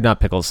they're not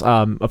pickles,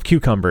 of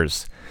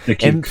cucumbers.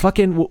 And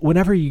fucking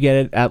whenever you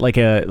get it at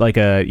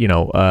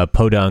a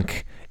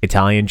podunk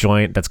Italian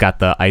joint that's got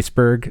the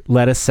iceberg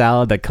lettuce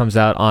salad that comes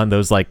out on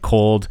those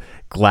cold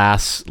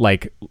glass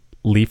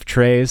leaf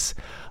trays,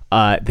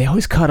 they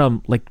always cut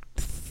them like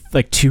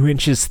 2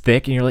 inches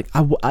thick, and you're like,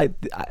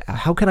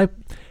 how can I?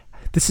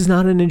 This is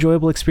not an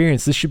enjoyable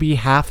experience. This should be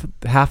half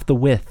the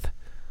width.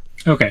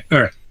 Okay, all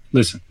right.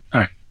 Listen,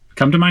 all right.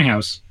 Come to my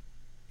house.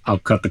 I'll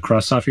cut the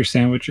crust off your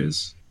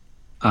sandwiches.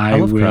 I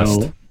love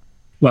crust.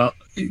 Well,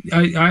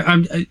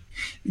 I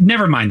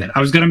never mind that. I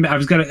was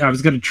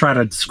gonna try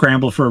to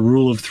scramble for a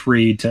rule of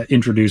 3 to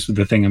introduce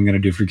the thing I'm gonna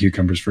do for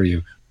cucumbers for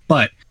you.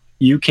 But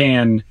you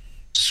can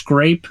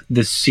scrape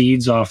the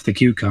seeds off the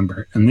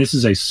cucumber, and this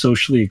is a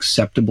socially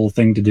acceptable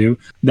thing to do.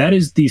 That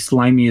is the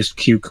slimiest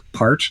cuke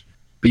part,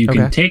 but you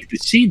can take the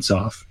seeds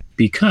off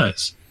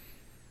because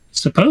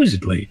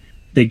supposedly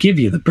they give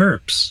you the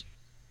burps.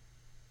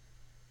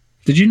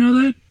 Did you know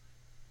that?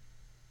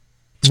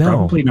 It's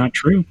probably not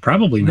true.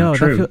 Probably not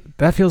true.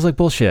 That feels like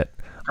bullshit.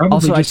 Probably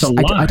also, just a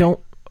lie.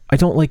 I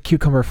don't like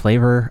cucumber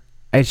flavor.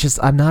 It's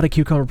just I'm not a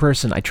cucumber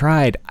person. I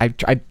tried.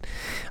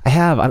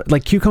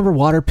 Like cucumber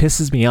water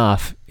pisses me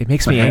off. It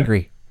makes me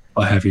angry.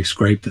 Well, have you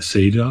scraped the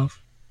seed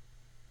off?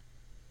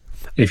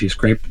 If you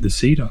scrape the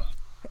seed off.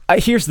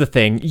 Here's the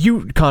thing.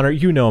 Connor,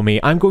 you know me.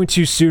 I'm going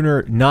to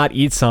sooner not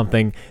eat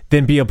something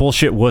than be a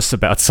bullshit wuss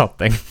about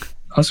something.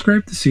 I'll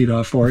scrape the seed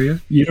off for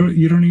you. You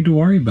don't need to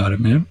worry about it,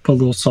 man. Put a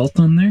little salt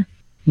on there.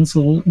 It's a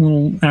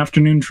little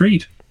afternoon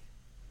treat.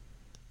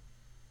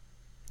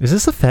 Is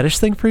this a fetish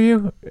thing for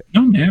you?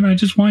 No, man. I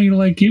just want you to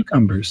like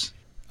cucumbers.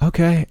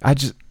 Okay.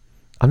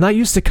 I'm not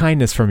used to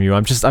kindness from you.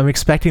 I'm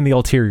expecting the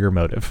ulterior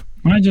motive.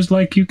 I just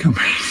like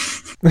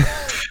cucumbers.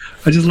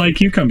 I just like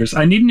cucumbers.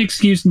 I need an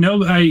excuse. No,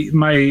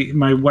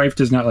 my wife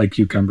does not like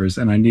cucumbers,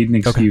 and I need an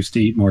excuse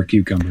to eat more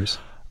cucumbers.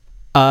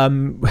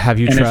 Have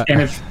you tried?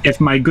 If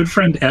my good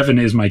friend Evan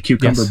is my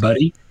cucumber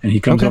buddy, and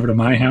he comes over to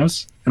my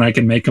house, and I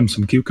can make him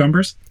some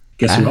cucumbers,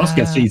 guess who else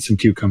gets to eat some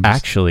cucumbers?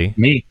 Actually,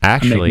 me.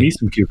 Make me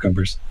some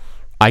cucumbers.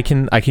 I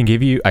can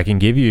give you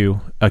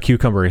a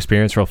cucumber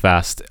experience real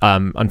fast.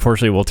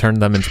 Unfortunately, we'll turn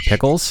them into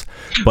pickles,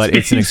 but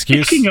it's an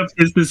excuse. Speaking of,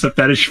 is this a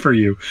fetish for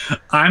you?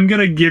 I'm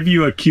gonna give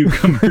you a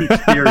cucumber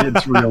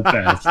experience real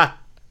fast.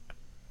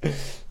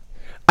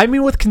 I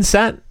mean, with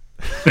consent.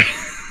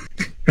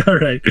 All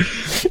right,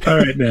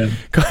 man.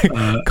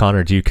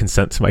 Connor, do you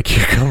consent to my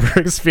cucumber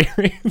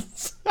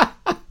experience?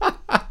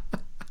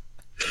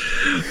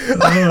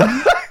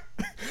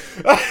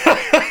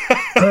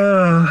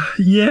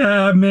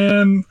 Yeah,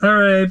 man. All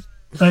right.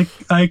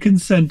 I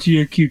consent to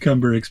your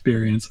cucumber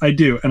experience. I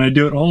do, and I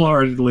do it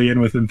wholeheartedly and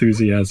with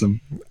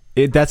enthusiasm.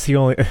 That's the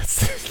only...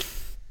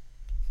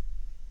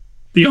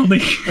 The only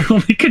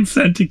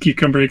consent to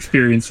cucumber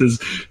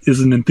experiences is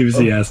an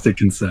enthusiastic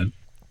consent.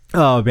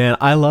 Oh, man.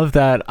 I love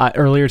that.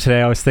 Earlier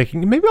today, I was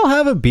thinking, maybe I'll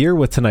have a beer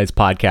with tonight's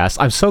podcast.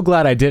 I'm so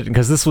glad I didn't,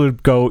 because this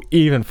would go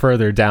even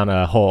further down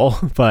a hole,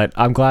 but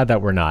I'm glad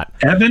that we're not.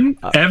 Evan,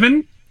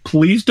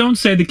 please don't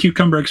say the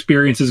cucumber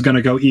experience is going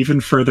to go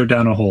even further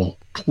down a hole.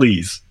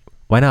 Please.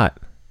 Why not?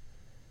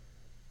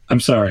 I'm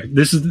sorry.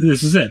 This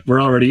is it.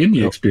 We're already in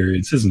the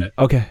experience, isn't it?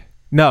 Okay.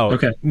 No.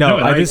 Okay. No,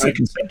 I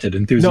consented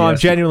enthusiastically. No, I'm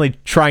genuinely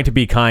trying to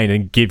be kind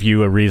and give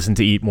you a reason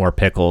to eat more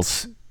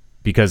pickles,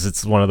 because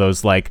it's one of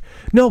those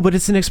no, but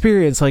it's an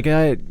experience.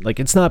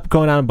 It's not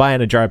going out and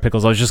buying a jar of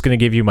pickles. I was just going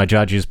to give you my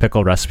JoJo's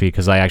pickle recipe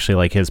because I actually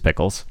like his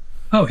pickles.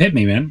 Oh, hit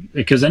me, man.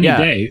 Because any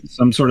day,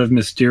 some sort of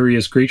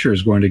mysterious creature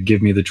is going to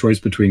give me the choice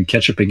between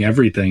ketchuping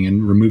everything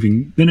and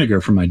removing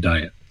vinegar from my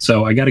diet.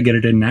 So I got to get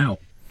it in now.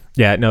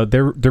 Yeah, no,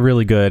 they're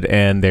really good,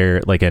 and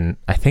they're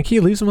I think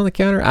he leaves them on the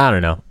counter. I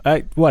don't know.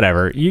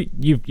 Whatever.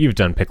 You've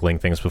done pickling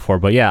things before,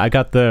 but yeah, I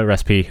got the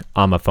recipe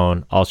on my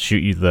phone. I'll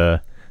shoot you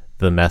the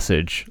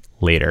message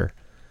later.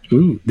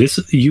 Ooh,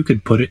 you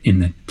could put it in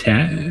the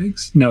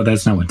tags. No,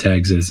 that's not what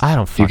tags is. I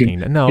don't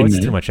fucking know. No, it's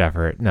too much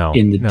effort. No.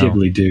 In the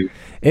dibbly-doo.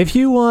 If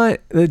you want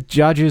the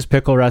JoJo's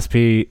pickle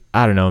recipe,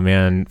 I don't know,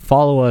 man.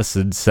 Follow us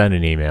and send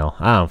an email.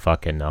 I don't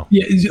fucking know.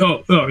 Yeah.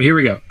 Oh, here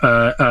we go.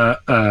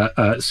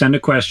 Send a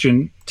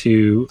question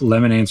to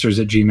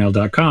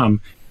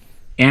lemonanswers@gmail.com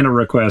and a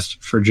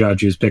request for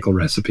JoJo's pickle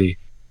recipe,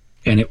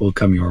 and it will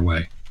come your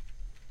way.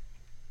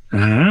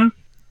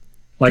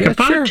 Like a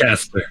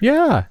podcaster. Sure.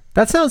 Yeah.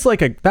 That sounds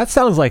like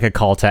a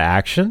call to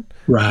action.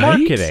 Right.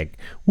 Marketing.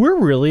 We're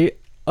really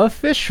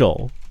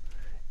official.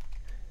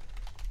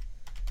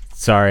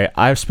 Sorry,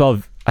 I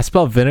spelled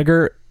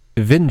vinegar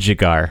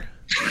Vinjigar.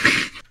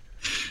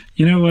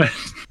 You know what?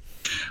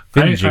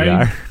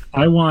 Vinjigar.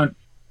 I want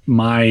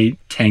my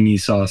tangy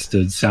sauce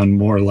to sound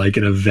more like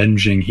an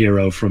avenging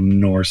hero from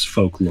Norse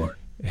folklore.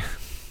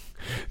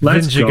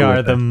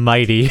 Vinjigar the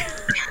Mighty.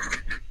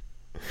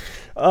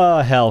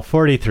 Oh, hell,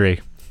 43.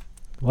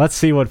 Let's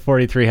see what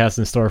 43 has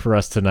in store for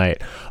us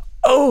tonight.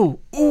 Oh,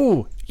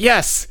 ooh,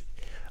 yes.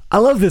 I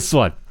love this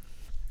one.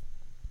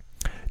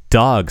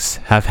 Dogs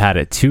have had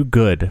it too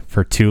good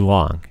for too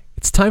long.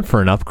 It's time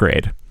for an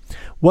upgrade.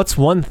 What's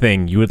one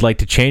thing you would like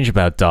to change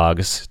about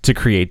dogs to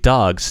create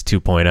Dogs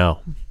 2.0?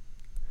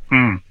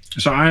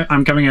 So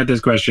I'm coming at this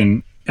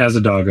question as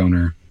a dog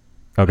owner.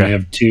 Okay. I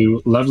have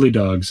two lovely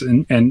dogs,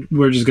 and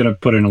we're just going to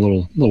put in a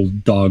little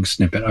dog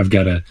snippet. I've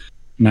got a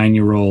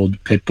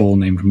 9-year-old pit bull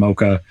named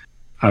Mocha.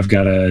 I've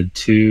got a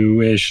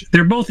 2-ish.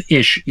 They're both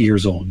ish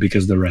years old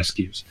because they're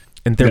rescues.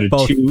 And they're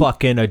both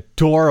fucking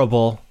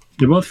adorable.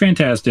 They're both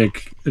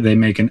fantastic. They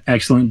make an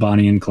excellent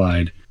Bonnie and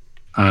Clyde.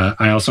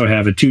 I also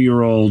have a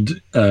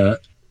 2-year-old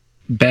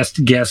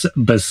best guess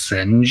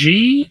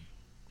Basenji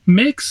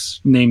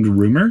mix named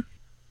Rumor.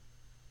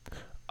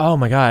 Oh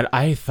my god,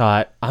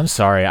 I'm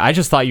sorry. I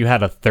just thought you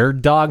had a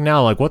third dog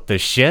now. Like, what the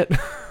shit?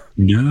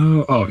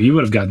 No. Oh, you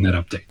would have gotten that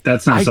update.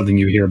 That's not something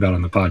you hear about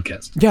on the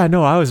podcast. Yeah,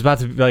 no, I was about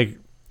to be like,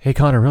 Hey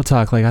Connor, real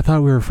talk. Like, I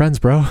thought we were friends,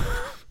 bro.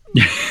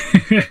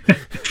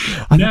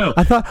 No,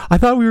 I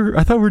thought we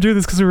were doing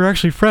this because we were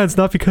actually friends,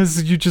 not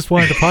because you just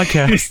wanted a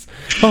podcast.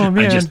 Oh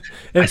man,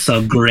 I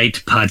saw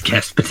great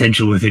podcast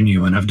potential within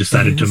you, and I've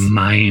decided to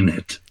mine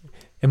it.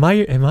 Am I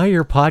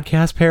your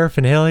podcast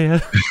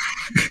paraphernalia?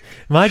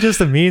 Am I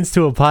just a means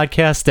to a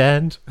podcast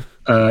end?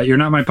 You're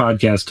not my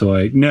podcast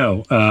toy.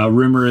 No.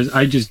 Rumor is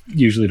I just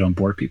usually don't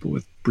bore people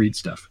with breed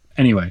stuff.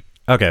 Anyway.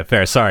 Okay,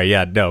 fair. Sorry.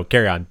 Yeah. No.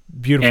 Carry on.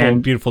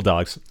 Beautiful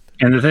dogs.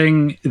 And the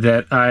thing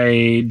that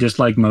I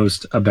dislike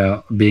most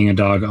about being a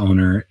dog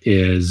owner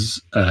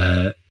is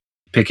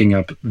picking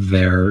up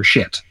their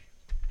shit.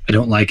 I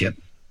don't like it.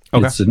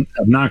 Okay. It's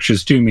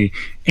obnoxious to me.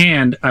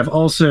 And I've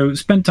also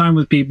spent time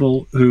with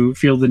people who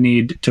feel the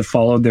need to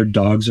follow their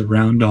dogs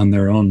around on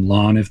their own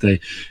lawn if they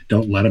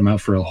don't let them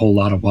out for a whole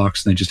lot of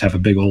walks and they just have a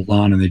big old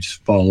lawn and they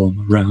just follow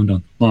them around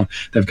on the lawn.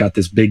 They've got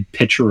this big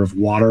pitcher of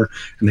water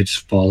and they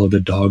just follow the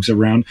dogs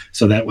around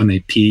so that when they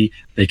pee,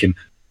 they can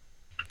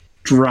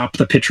drop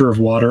the pitcher of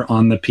water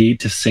on the pee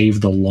to save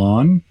the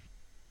lawn.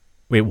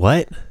 Wait,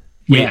 what?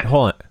 Yeah. Wait,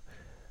 hold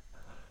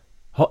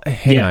on.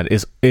 Hang on.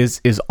 Is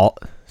all...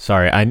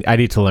 Sorry, I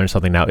need to learn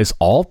something now. Is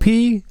all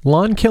pee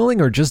lawn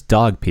killing or just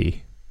dog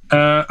pee?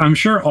 I'm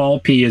sure all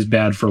pee is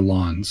bad for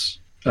lawns.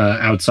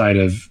 Outside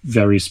of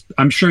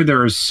I'm sure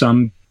there is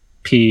some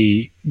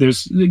pee.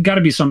 There's got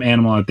to be some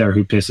animal out there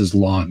who pisses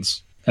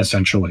lawns.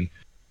 Essentially,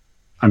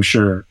 I'm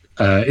sure.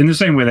 In the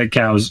same way that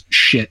cows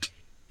shit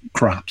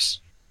crops.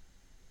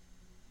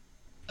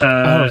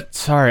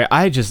 Sorry.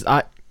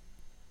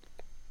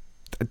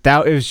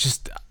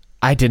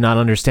 I did not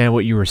understand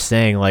what you were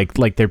saying. Like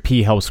their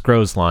pee helps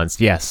grows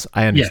lawns. Yes,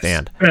 I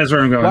understand. Yes, that's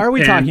where I'm going. Why are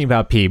we talking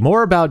about pee?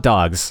 More about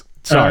dogs.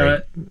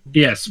 Sorry.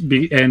 Yes,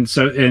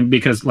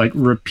 because like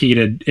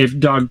repeated, if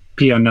dog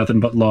pee on nothing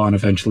but lawn,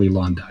 eventually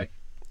lawn die.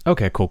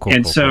 Okay, cool.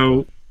 And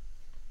so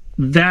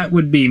that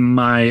would be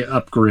my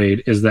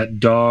upgrade. Is that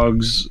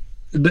dogs?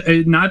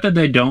 Not that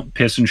they don't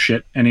piss and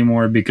shit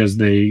anymore, because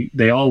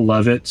they all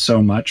love it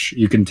so much.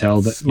 You can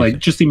tell that, like,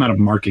 just the amount of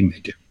marking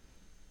they do.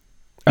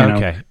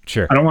 Okay,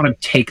 sure. I don't want to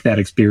take that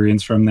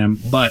experience from them,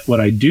 but what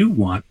I do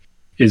want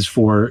is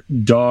for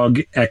dog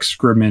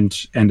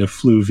excrement and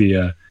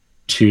effluvia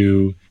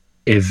to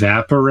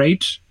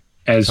evaporate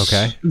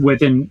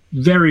within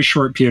very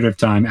short period of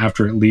time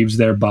after it leaves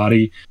their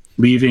body,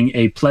 leaving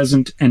a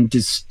pleasant and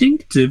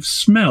distinctive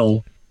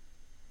smell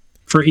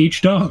for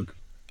each dog.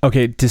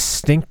 Okay,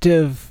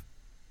 distinctive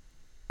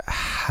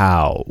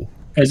how?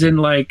 As in,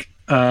 like,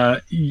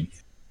 the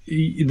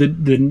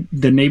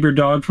neighbor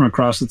dog from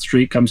across the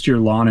street comes to your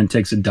lawn and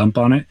takes a dump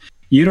on it.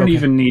 You don't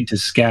even need to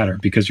scatter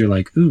because you're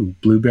like, ooh,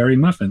 blueberry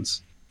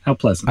muffins. How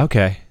pleasant.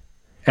 Okay.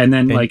 And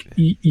then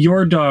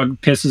your dog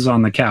pisses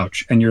on the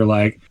couch and you're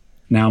like,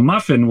 now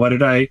muffin, what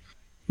did I...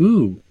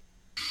 Ooh.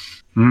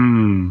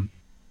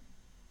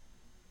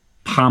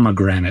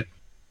 Pomegranate.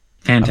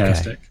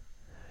 Fantastic. Okay.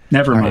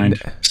 Never mind.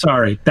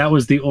 Sorry, that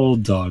was the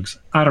old dogs.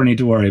 I don't need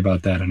to worry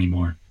about that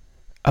anymore.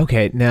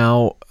 Okay,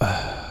 now...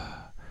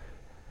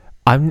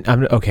 I'm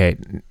okay.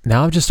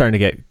 Now I'm just starting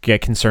to get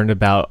concerned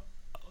about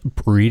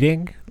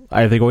breeding.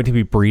 Are they going to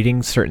be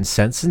breeding certain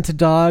scents into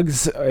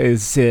dogs?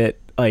 Is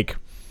it like,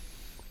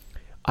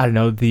 I don't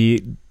know,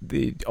 the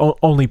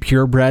only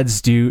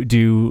purebreds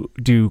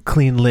do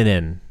clean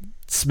linen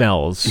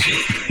smells?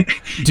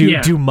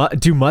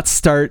 Do mutts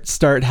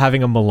start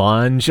having a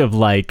melange of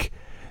like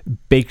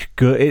baked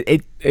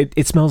good?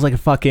 It smells like a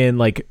fucking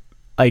like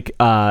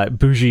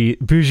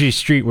bougie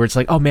street where it's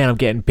like, oh man, I'm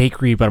getting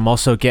bakery, but I'm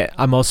also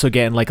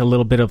getting like a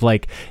little bit of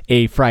like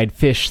a fried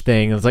fish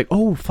thing. It's like,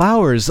 oh,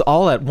 flowers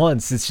all at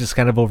once. It's just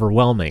kind of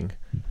overwhelming.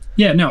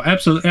 Yeah, no,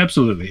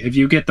 absolutely. If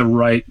you get the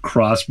right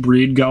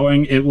crossbreed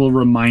going, it will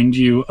remind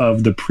you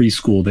of the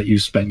preschool that you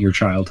spent your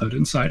childhood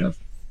inside of.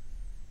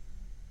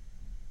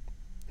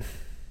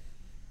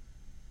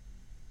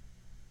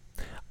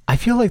 I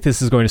feel like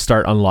this is going to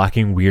start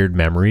unlocking weird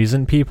memories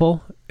in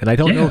people, and I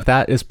don't know if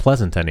that is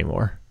pleasant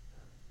anymore.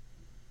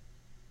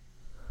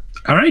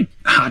 All right,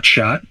 hot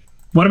shot.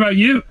 What about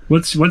you?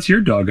 What's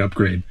your dog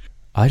upgrade?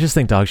 I just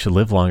think dogs should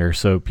live longer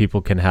so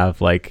people can have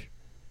like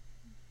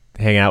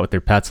hang out with their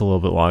pets a little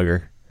bit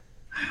longer.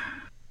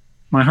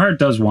 My heart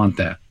does want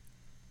that.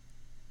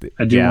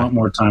 I do want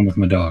more time with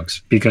my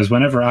dogs, because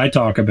whenever I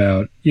talk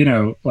about,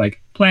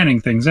 like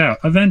planning things out,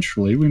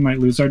 eventually we might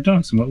lose our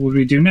dogs. And what would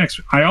we do next?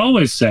 I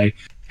always say,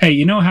 hey,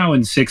 you know how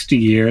in 60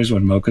 years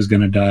when Mocha's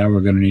going to die,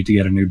 we're going to need to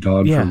get a new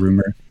dog for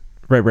Rumor?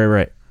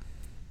 Right.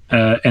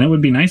 And it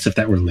would be nice if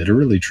that were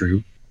literally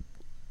true.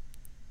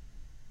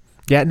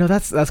 Yeah, no,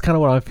 that's kind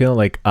of what I'm feeling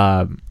like.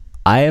 I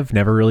have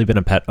never really been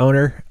a pet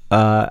owner.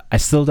 I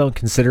still don't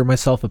consider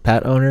myself a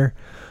pet owner.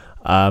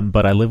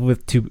 But I live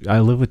with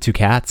two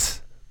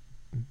cats,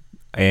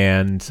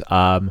 and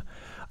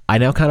I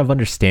now kind of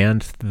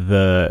understand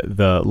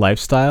the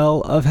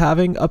lifestyle of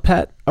having a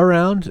pet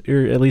around,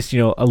 or at least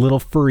a little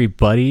furry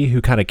buddy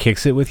who kind of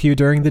kicks it with you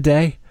during the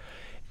day.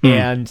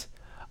 And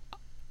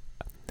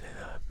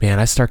man,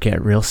 I start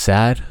getting real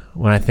sad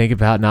when I think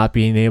about not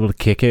being able to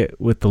kick it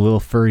with the little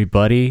furry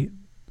buddy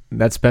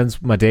that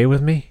spends my day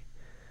with me.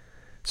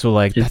 So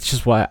like that's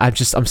just why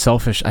I'm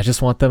selfish. I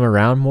just want them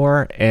around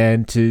more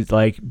and to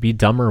like be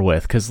dumber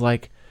with, because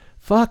like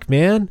fuck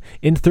man,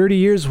 in 30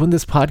 years when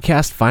this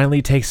podcast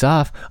finally takes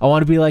off, I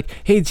want to be like,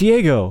 hey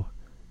Diego,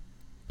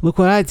 look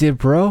what I did,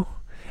 bro.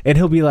 And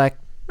he'll be like,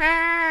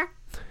 "Meow."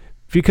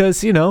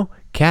 Because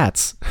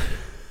cats.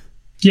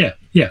 Yeah,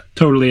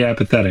 totally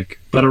apathetic,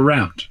 but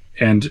around,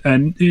 and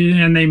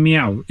they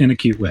meow in a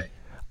cute way.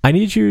 I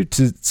need you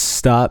to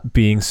stop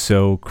being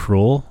so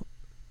cruel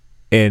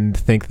and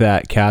think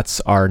that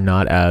cats are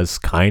not as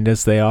kind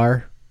as they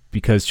are,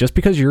 because just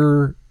because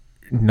you're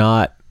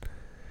not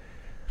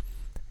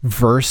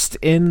versed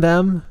in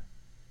them,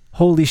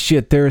 holy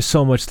shit, there is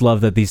so much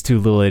love that these two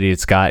little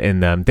idiots got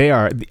in them.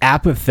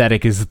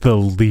 Apathetic is the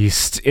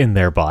least in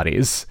their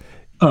bodies.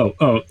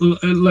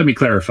 Let me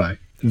clarify.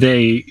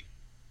 They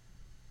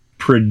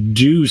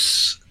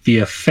produce the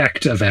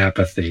effect of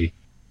apathy.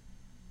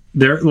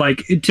 They're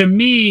like, to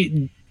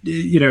me,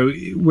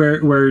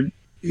 where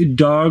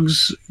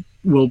dogs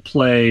will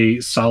play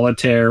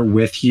solitaire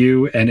with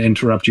you and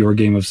interrupt your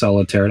game of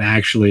solitaire, and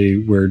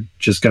actually we're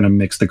just going to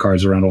mix the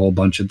cards around a whole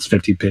bunch. It's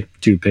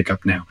 52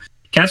 pickup now.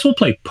 Cats will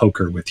play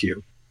poker with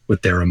you,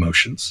 with their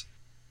emotions.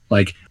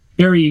 Like,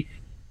 very,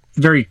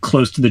 very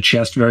close to the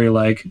chest, very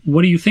like,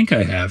 what do you think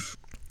I have?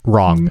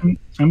 Wrong.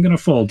 I'm going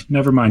to fold.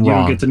 Never mind. Wrong.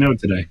 You don't get to know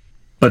today.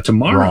 But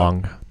tomorrow...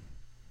 Wrong.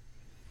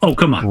 Oh,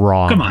 come on.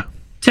 Wrong. Come on.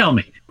 Tell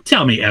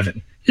me,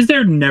 Evan. Has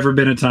there never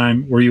been a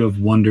time where you have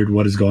wondered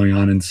what is going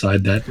on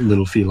inside that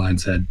little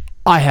feline's head?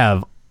 I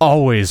have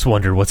always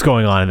wondered what's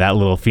going on in that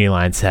little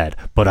feline's head,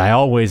 but I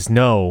always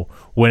know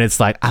when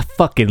it's like, I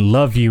fucking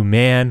love you,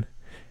 man.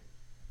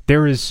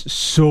 There is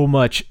so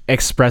much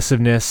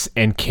expressiveness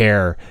and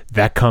care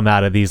that come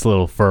out of these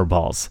little fur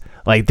balls.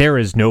 Like, there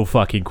is no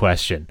fucking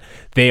question.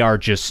 They are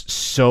just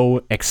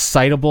so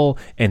excitable,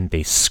 and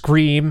they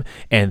scream,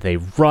 and they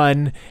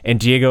run,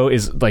 and Diego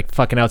is, like,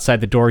 fucking outside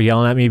the door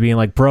yelling at me, being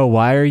like, bro,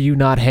 why are you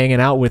not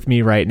hanging out with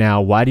me right now?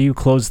 Why do you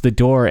close the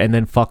door and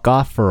then fuck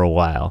off for a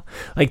while?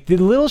 Like, the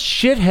little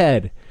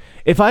shithead,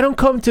 if I don't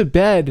come to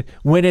bed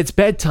when it's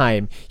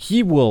bedtime,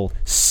 he will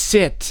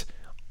sit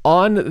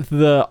on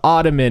the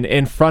ottoman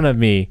in front of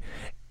me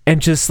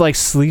and just, like,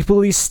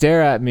 sleepily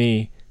stare at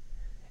me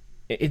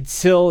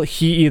until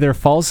he either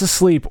falls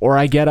asleep or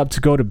I get up to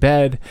go to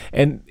bed.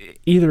 And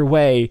either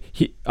way,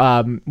 he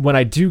when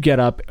I do get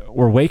up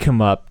or wake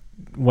him up,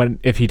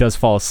 if he does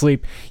fall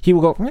asleep, he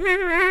will go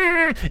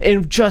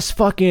and just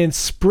fucking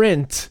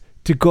sprint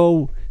to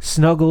go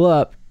snuggle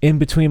up in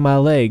between my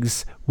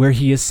legs where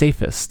he is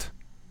safest.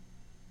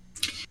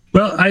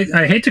 Well,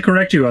 I hate to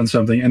correct you on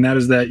something, and that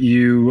is that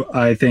you,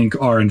 I think,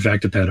 are in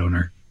fact a pet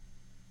owner.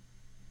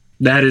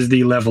 That is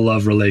the level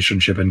of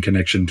relationship and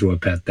connection to a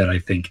pet that I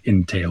think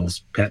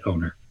entails pet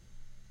owner.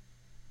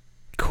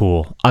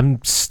 Cool. I'm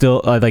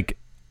still,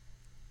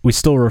 we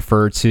still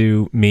refer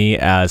to me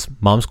as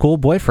mom's cool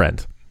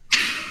boyfriend.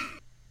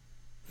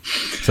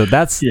 So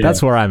that's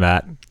where I'm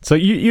at. So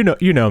you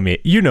know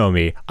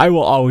me. I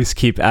will always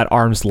keep at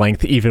arm's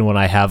length even when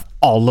I have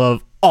all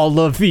of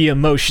the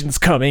emotions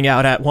coming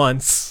out at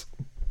once.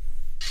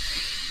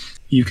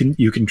 You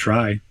can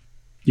try.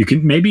 You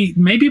can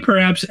maybe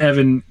perhaps,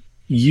 Evan,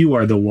 you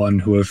are the one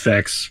who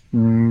affects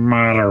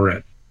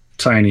moderate,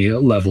 tiny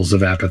levels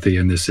of apathy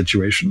in this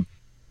situation.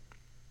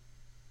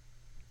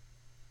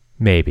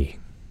 Maybe.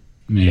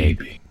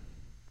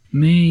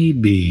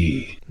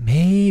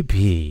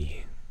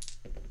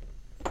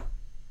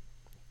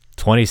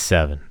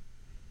 27.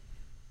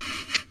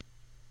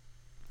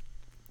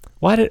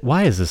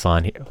 Why is this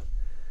on here?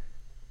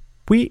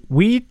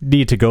 We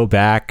need to go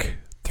back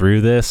through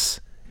this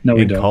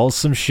and call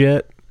some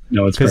shit.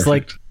 No, it's perfect.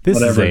 Like, this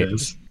whatever it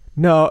is.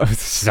 No,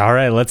 it's all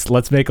right.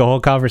 Let's make a whole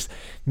conversation.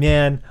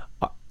 Man,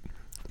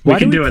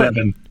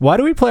 Evan. Why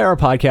do we play our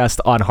podcast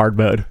on hard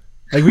mode?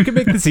 Like, we could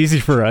make this easy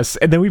for us,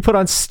 and then we put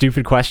on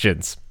stupid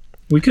questions.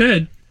 We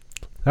could.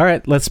 All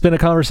right, let's spin a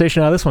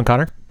conversation out of this one,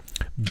 Connor.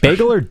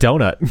 Bagel or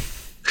donut?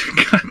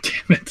 God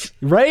damn it.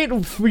 Right?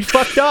 We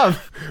fucked up.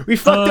 We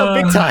fucked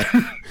up big time.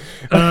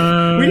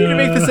 We need to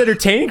make this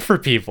entertaining for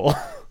people.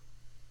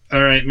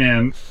 All right,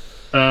 man.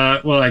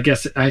 Well,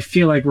 I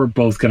feel like we're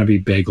both going to be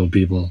bagel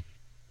people.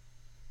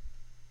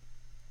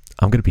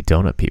 I'm going to be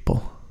donut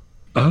people.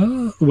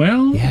 Oh,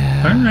 well.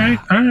 Yeah.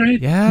 All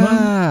right.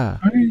 Yeah.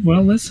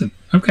 Well, listen.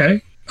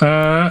 Okay.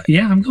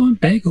 Yeah, I'm going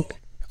bagel.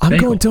 I'm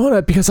going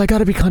donut because I got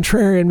to be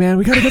contrarian, man.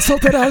 We got to get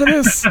something out of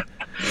this.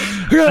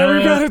 We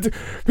gotta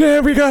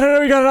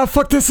not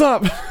fuck this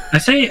up. I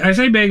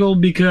say bagel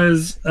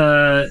because you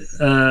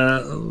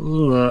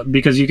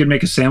can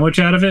make a sandwich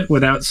out of it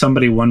without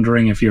somebody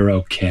wondering if you're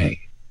okay.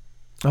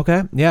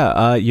 Okay.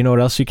 Yeah. You know what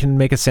else you can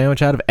make a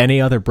sandwich out of?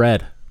 Any other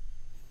bread.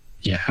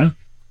 Yeah.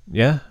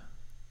 Yeah.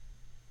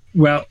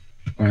 Well,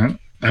 damn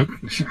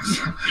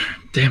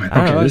it.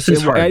 Okay, this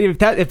is hard.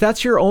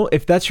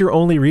 If that's your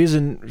only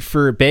reason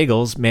for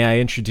bagels, may I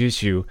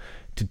introduce you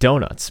to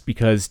donuts,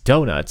 because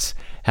donuts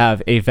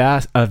have a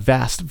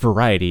vast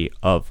variety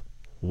of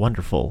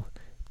wonderful,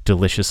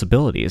 delicious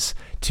abilities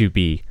to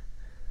be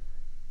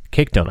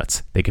cake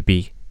donuts. They could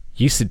be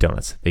yeasted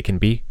donuts. They can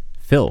be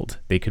filled.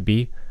 They could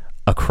be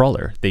a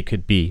cruller. They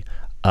could be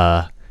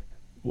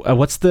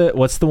what's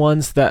the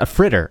ones that a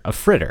fritter.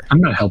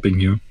 I'm not helping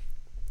you.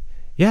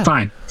 Yeah.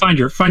 Fine. Find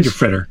your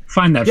fritter.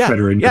 Find that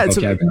fritter in your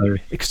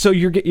vocabulary. So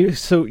you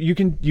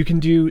can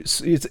do,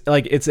 it's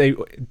like,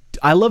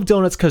 I love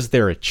donuts because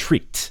they're a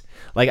treat.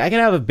 Like, I can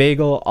have a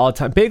bagel all the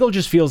time. Bagel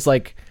just feels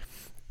like,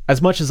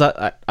 as much as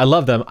I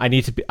love them, I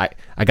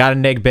gotta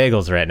neg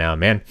bagels right now,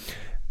 man.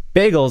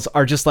 Bagels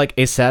are just like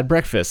a sad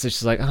breakfast. It's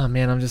just like, oh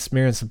man, I'm just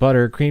smearing some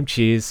butter, cream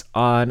cheese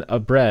on a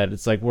bread.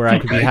 It's like where I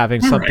could be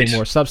having something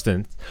more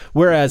substance.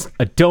 Whereas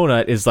a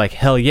donut is like,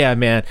 hell yeah,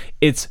 man,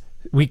 it's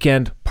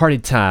weekend party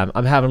time.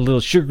 I'm having a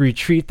little sugary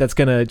treat that's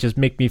gonna just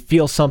make me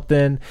feel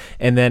something.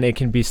 And then it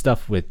can be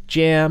stuffed with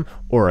jam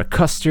or a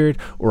custard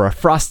or a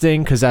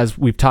frosting, because as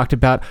we've talked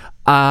about,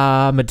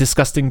 I'm a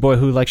disgusting boy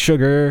who likes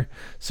sugar.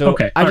 So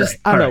I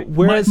don't know.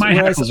 Whereas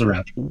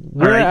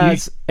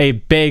a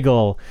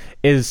bagel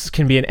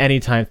can be an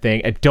anytime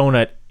thing, a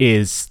donut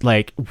is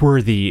like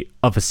worthy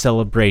of a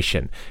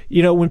celebration.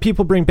 You know, when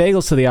people bring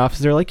bagels to the office,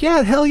 they're like,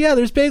 yeah, hell yeah,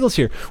 there's bagels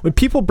here. When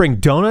people bring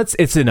donuts,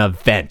 it's an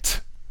event.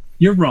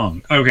 You're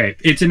wrong. Okay,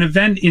 it's an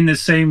event in the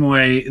same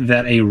way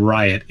that a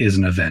riot is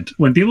an event.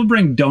 When people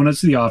bring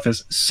donuts to the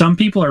office, some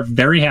people are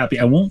very happy.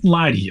 I won't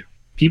lie to you.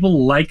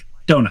 People like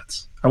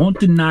donuts. I won't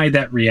deny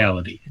that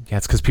reality. Yeah,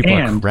 it's because people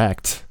are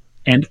correct.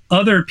 And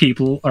other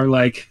people are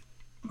like,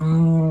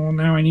 oh,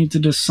 now I need to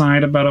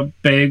decide about a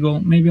bagel.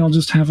 Maybe I'll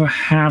just have a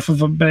half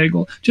of a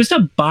bagel. Just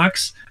a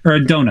box or a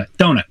donut.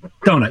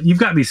 Donut. You've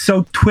got me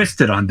so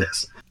twisted on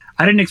this.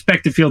 I didn't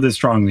expect to feel this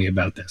strongly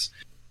about this.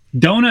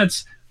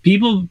 Donuts...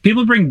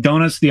 People bring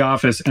donuts to the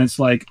office, and it's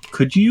like,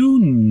 could you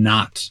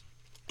not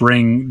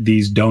bring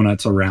these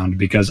donuts around?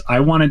 Because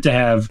I wanted to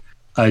have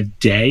a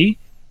day,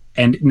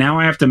 and now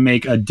I have to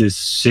make a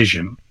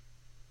decision.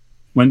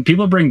 When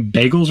people bring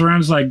bagels around,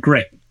 it's like,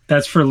 great,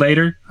 that's for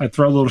later. I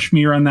throw a little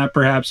schmear on that,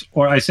 perhaps,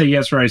 or I say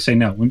yes or I say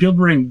no. When people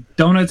bring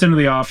donuts into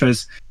the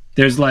office,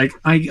 there's like,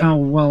 how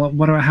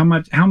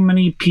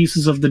many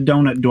pieces of the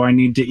donut do I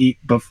need to eat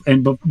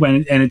and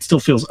it still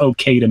feels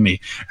okay to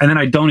me? And then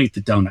I don't eat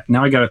the donut.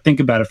 Now I got to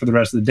think about it for the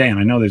rest of the day. And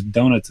I know there's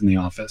donuts in the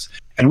office.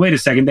 And wait a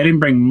second, they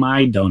didn't bring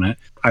my donut.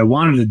 I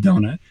wanted a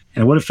donut,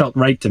 and it would have felt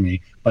right to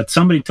me. But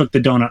somebody took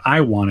the donut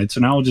I wanted, so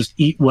now I'll just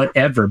eat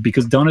whatever,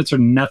 because donuts are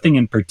nothing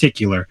in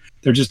particular.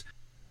 They're just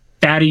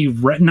fatty.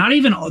 They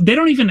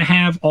don't even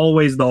have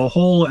always the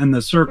hole and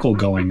the circle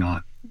going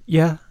on.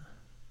 Yeah.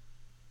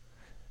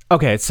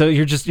 Okay, so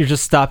you're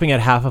just stopping at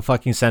half a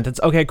fucking sentence.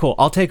 Okay, cool.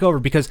 I'll take over,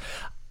 because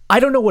I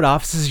don't know what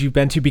offices you've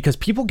been to, because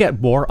people get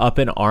more up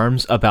in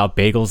arms about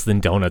bagels than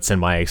donuts in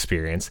my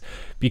experience.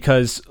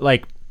 Because,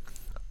 like,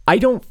 I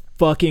don't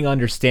fucking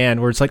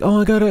understand where it's like, oh,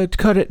 I gotta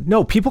cut it.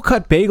 No, people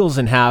cut bagels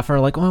in half and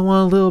are like, oh, I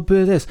want a little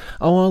bit of this.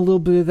 I want a little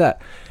bit of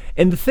that.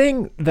 And the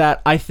thing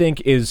that I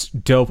think is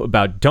dope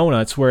about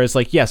donuts, whereas,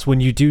 like, yes, when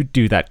you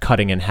do that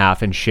cutting in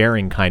half and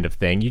sharing kind of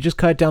thing, you just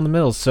cut it down the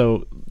middle.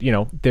 So, you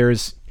know,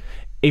 there's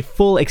a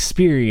full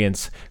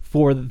experience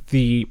for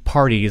the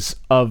parties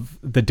of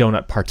the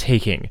donut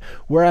partaking,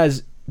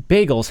 whereas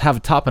bagels have a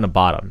top and a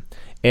bottom.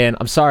 And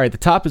I'm sorry, the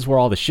top is where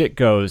all the shit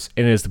goes,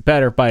 and it is the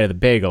better bite of the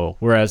bagel,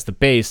 whereas the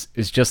base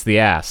is just the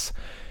ass.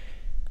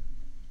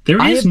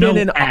 There is no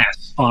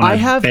ass on a bagel. I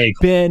have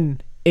been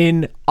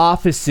in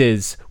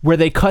offices where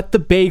they cut the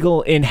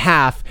bagel in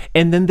half,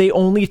 and then they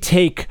only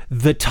take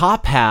the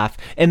top half,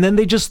 and then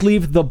they just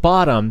leave the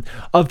bottom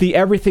of the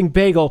everything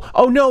bagel.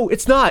 Oh no,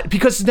 it's not,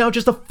 because it's now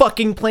just a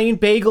fucking plain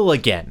bagel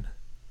again.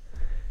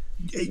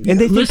 And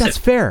they think that's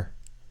fair.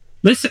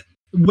 Listen,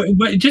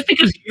 just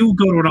because you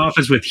go to an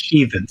office with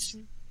heathens,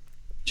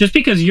 just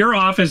because your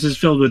office is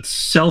filled with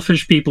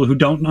selfish people who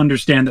don't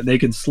understand that they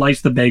can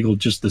slice the bagel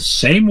just the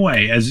same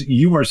way as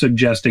you are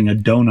suggesting a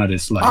donut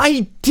is sliced.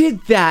 I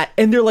did that,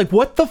 and they're like,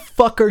 what the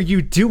fuck are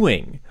you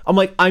doing? I'm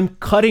like, I'm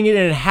cutting it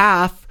in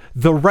half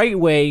the right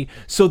way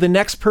so the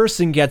next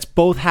person gets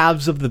both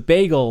halves of the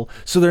bagel,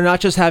 so they're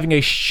not just having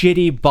a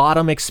shitty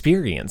bottom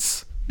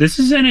experience. This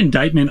is an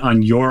indictment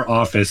on your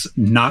office,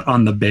 not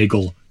on the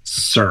bagel,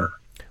 sir.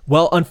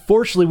 Well,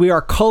 unfortunately, we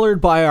are colored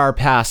by our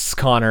pasts,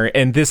 Connor,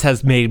 and this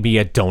has made me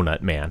a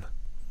donut man.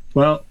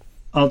 Well,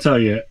 I'll tell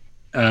you,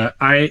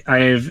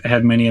 I've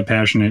had many a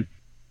passionate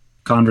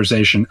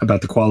conversation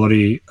about the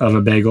quality of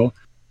a bagel.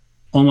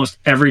 Almost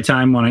every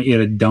time when I eat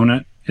a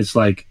donut, it's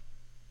like,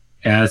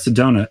 yeah, it's a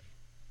donut.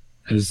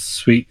 It's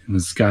sweet and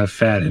it's got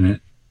fat in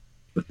it.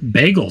 But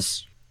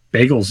bagels,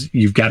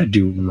 you've got to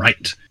do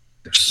right.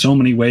 There's so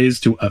many ways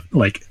to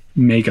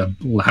make a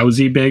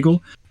lousy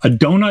bagel. A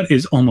donut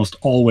is almost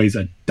always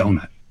a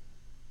donut.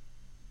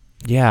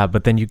 Yeah,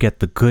 but then you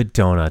get the good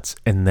donuts,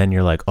 and then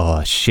you're like,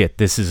 oh shit,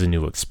 this is a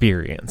new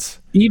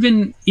experience.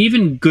 Even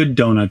good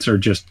donuts are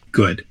just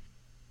good.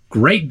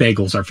 Great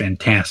bagels are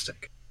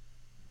fantastic.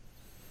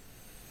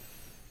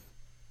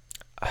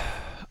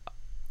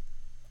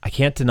 I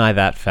can't deny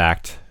that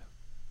fact,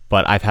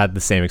 but I've had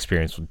the same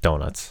experience with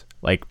donuts.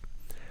 Like,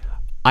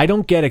 I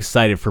don't get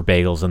excited for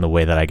bagels in the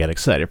way that I get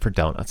excited for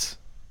donuts.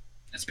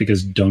 That's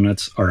because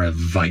donuts are a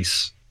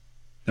vice.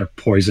 They're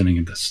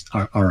poisoning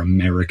our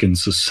American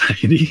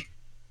society.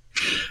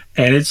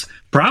 And it's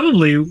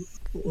probably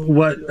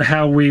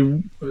how we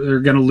are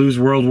going to lose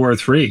World War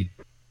III,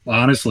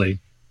 honestly.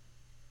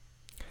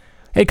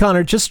 Hey,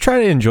 Connor, just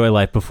try to enjoy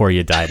life before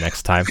you die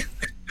next time.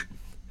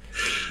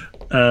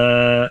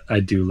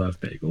 I do love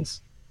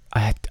bagels.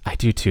 I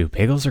do too.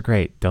 Bagels are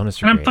great.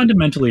 Donuts are and I'm great.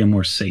 fundamentally a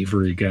more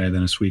savory guy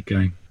than a sweet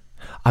guy.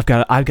 I've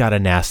got a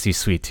nasty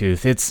sweet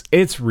tooth.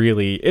 It's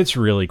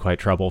really quite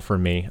trouble for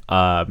me.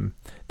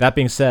 That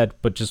being said,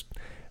 but just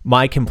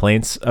my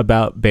complaints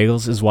about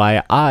bagels is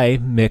why I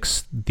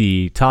mix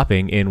the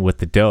topping in with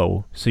the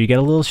dough, so you get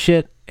a little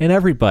shit in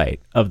every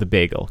bite of the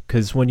bagel.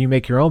 Because when you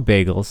make your own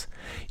bagels,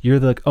 you're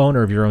the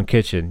owner of your own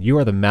kitchen. You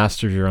are the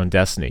master of your own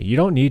destiny. You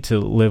don't need to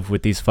live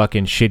with these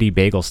fucking shitty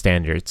bagel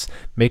standards.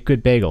 Make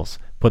good bagels.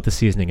 Put the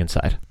seasoning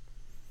inside.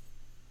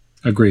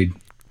 Agreed.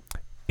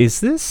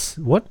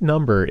 What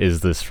number is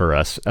this for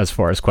us as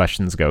far as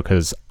questions go?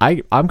 Because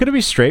I'm going to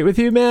be straight with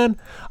you, man.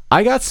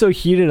 I got so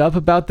heated up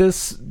about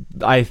this,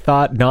 I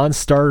thought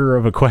non-starter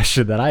of a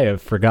question that I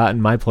have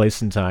forgotten my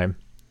place in time.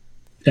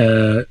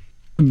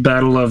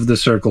 Battle of the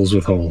Circles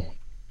with Hole.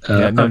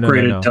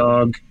 Upgraded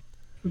dog,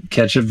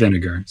 ketchup,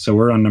 vinegar. So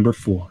we're on number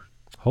 4.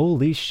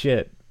 Holy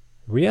shit.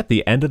 Are we at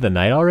the end of the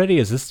night already?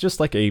 Is this just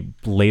like a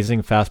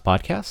blazing fast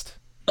podcast?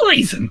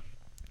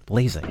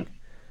 Blazing.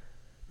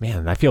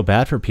 Man, I feel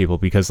bad for people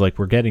because like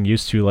we're getting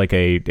used to like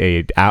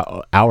a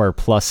hour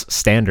plus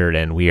standard,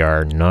 and we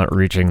are not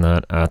reaching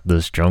that at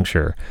this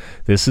juncture.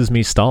 This is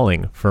me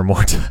stalling for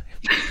more time.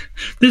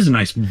 This is a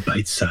nice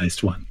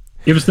bite-sized one.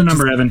 Give us the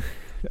number, Evan.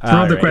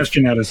 Throw the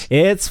question at us.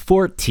 It's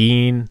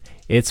 14.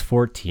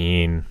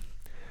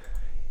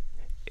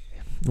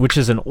 Which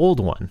is an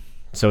old one.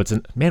 So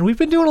man, we've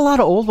been doing a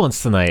lot of old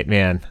ones tonight,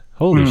 man.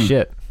 Holy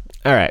shit.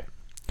 All right.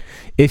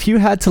 If you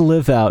had to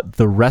live out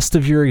the rest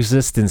of your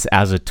existence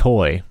as a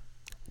toy,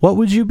 what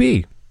would you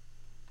be?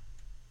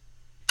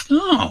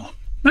 Oh,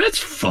 that's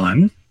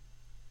fun.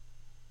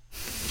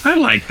 I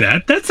like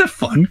that. That's a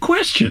fun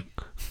question.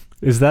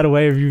 Is that a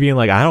way of you being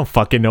like, I don't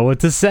fucking know what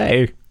to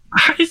say?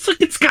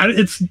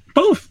 It's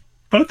both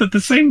at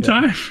the same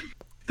time.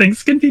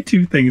 Things can be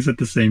two things at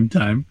the same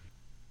time.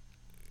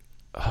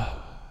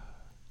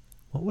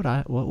 What would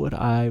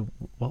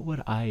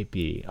I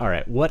be? All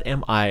right, what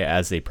am I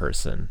as a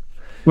person?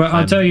 Well,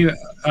 I'll tell you.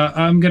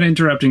 I'm going to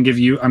interrupt and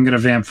I'm going to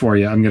vamp for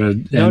you. I'm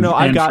going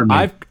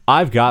to.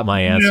 I've got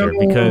my answer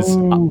because.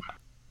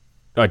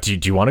 Do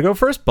you want to go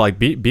first? Like,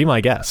 be my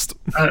guest.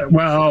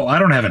 Well, I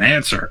don't have an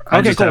answer.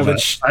 Okay, cool.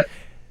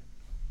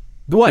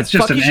 What? It's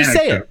just an anecdote.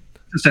 Say it.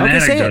 Just an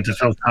anecdote to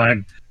fill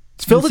time.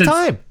 Fill the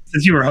time.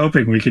 Since you were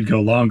hoping we could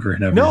go longer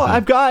and everything. No,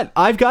 I've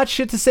got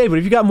shit to say. But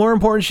if you got more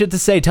important shit to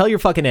say, tell your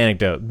fucking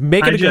anecdote.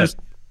 Make it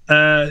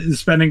good.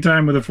 Spending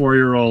time with a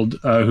 4-year-old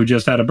who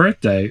just had a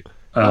birthday.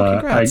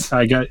 Congrats.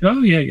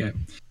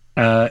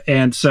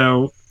 And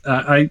so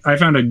I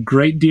found a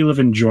great deal of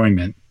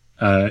enjoyment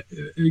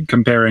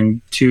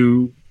comparing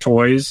 2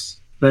 toys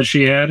that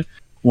she had.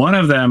 One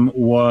of them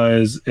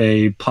was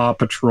a Paw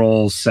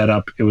Patrol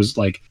setup. It was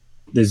like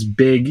this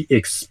big,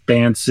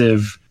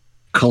 expansive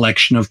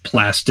collection of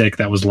plastic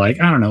that was like,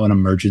 I don't know, an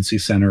emergency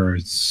center or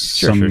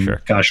some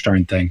gosh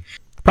darn thing.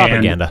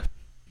 Propaganda.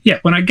 And,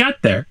 when I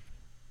got there,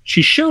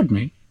 she showed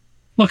me,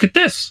 look at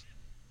this.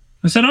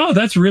 I said, oh,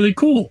 that's really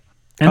cool.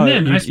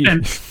 And I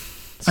spent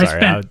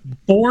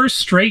 4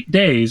 straight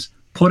days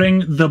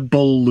putting the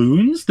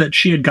balloons that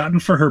she had gotten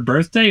for her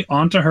birthday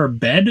onto her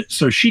bed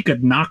so she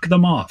could knock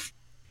them off.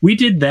 We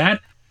did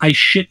that, I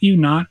shit you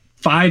not,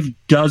 5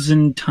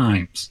 dozen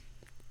times.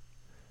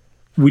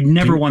 We'd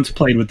never once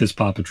played with this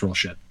Paw Patrol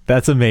shit.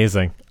 That's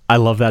amazing. I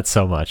love that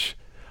so much.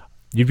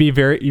 You'd be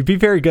very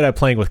good at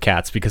playing with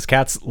cats because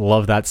cats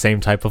love that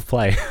same type of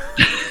play.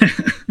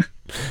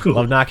 Cool.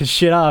 Love knocking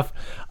shit off.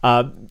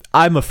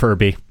 I'm a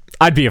Furby.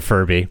 I'd be a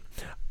Furby.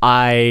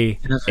 I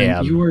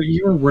am. You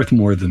were worth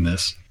more than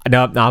this.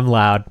 No, I'm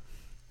loud.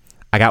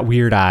 I got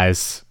weird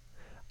eyes.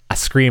 I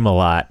scream a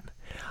lot.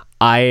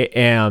 I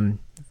am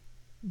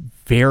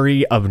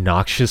very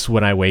obnoxious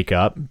when I wake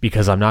up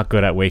because I'm not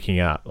good at waking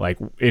up. Like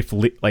if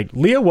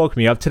Leah woke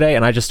me up today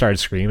and I just started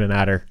screaming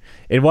at her.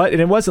 It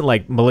wasn't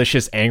like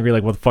malicious, angry,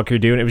 like what the fuck you're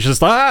doing. It was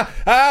just what.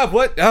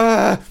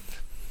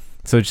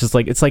 So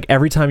it's like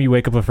every time you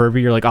wake up a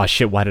Furby, you're like, oh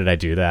shit, why did I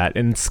do that?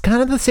 And it's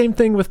kind of the same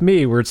thing with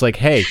me, where it's like,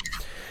 hey,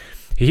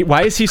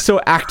 why is he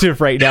so active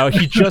right now?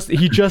 He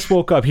just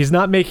woke up. He's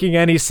not making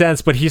any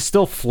sense, but he's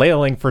still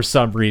flailing for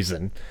some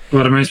reason.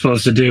 What am I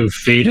supposed to do?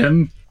 Feed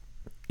him?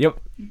 Yep,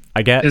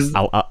 I get.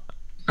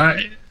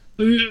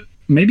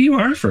 Maybe you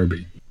are a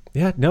Furby.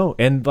 Yeah, no,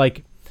 and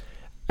like,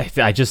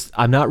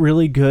 I'm not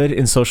really good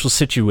in social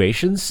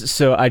situations,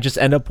 so I just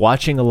end up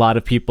watching a lot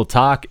of people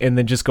talk and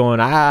then just going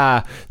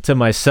to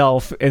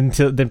myself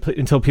until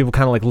people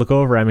kind of like look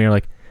over at me and are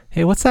like,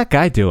 hey, what's that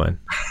guy doing?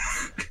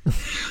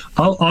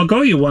 I'll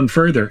go you one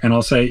further and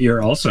I'll say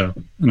you're also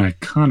an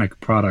iconic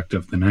product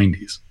of the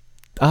 90s.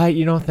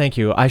 Thank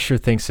you. I sure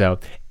think so.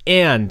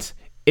 And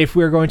if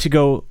we're going to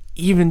go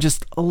even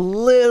just a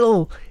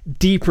little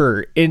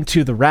deeper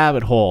into the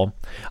rabbit hole,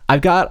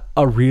 I've got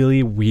a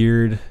really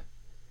weird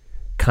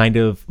kind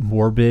of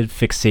morbid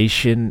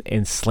fixation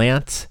and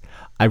slant.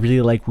 I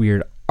really like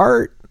weird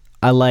art.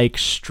 I like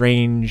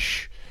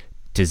strange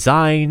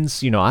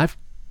designs. I've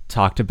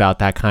talked about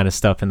that kind of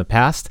stuff in the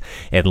past,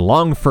 and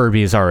long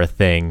Furbies are a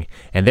thing,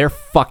 and they're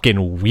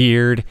fucking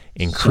weird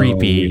and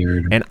creepy,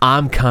 and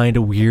I'm kind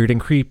of weird and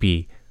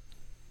creepy.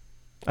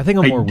 I think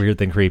I'm more weird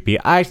than creepy.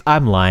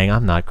 I'm lying.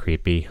 I'm not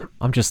creepy.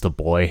 I'm just a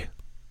boy.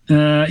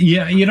 Yeah,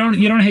 you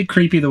don't hit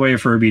creepy the way a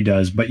Furby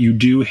does, but you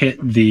do hit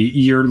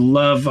your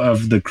love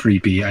of the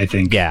creepy. I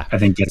think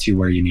gets you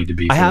where you need to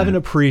be. I have an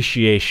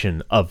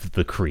appreciation of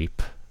the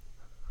creep.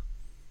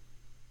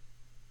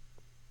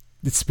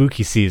 It's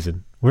spooky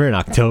season. We're in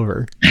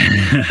October.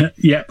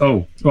 Yeah.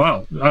 Oh,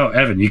 wow. Oh,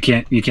 Evan, you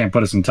can't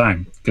put us in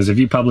time, because if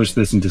you publish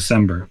this in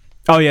December.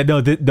 Oh yeah,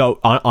 no.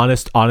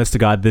 Honest to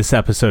God, this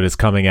episode is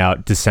coming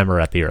out December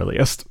at the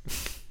earliest.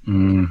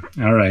 All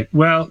right.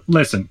 Well,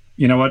 listen.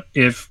 You know what?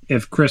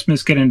 If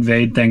Christmas can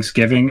invade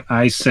Thanksgiving,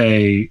 I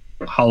say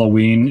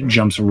Halloween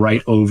jumps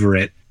right over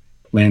it,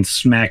 lands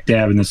smack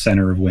dab in the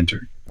center of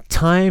winter.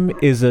 Time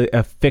is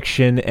a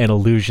fiction and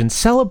illusion.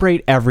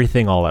 Celebrate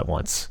everything all at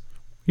once.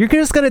 You're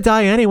just gonna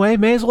die anyway.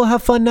 May as well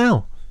have fun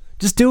now.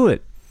 Just do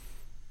it.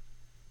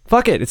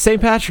 Fuck it. It's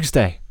St. Patrick's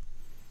Day.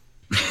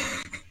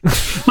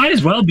 Might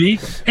as well be.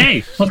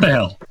 Hey, what the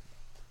hell?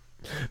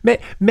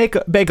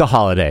 Make a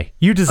holiday.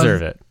 You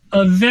deserve it.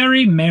 A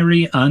very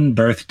merry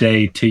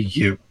unbirthday to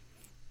you.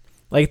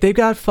 Like, they've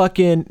got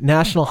fucking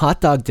National Hot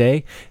Dog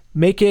Day.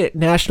 Make it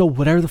National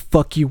whatever the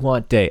fuck you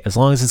want day, as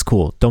long as it's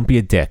cool. Don't be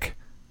a dick.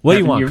 What do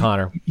you want,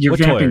 Connor? You're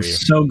vamping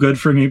so good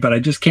for me, but I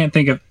just can't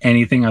think of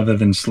anything other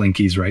than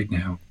Slinkies right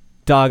now.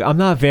 Dog, I'm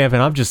not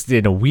vamping. I'm just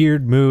in a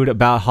weird mood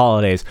about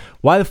holidays.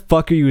 Why the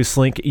fuck are you a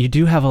Slinky? You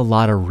do have a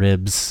lot of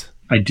ribs.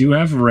 I do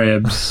have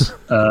ribs.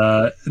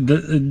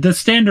 The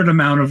standard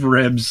amount of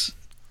ribs,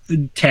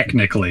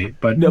 technically,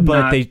 but no,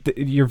 but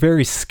you're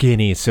very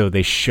skinny, so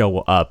they show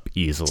up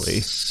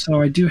easily.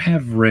 So I do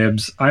have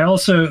ribs. I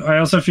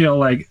also feel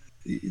like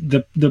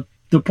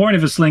the point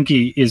of a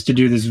Slinky is to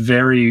do this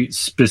very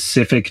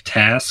specific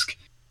task,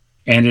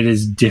 and it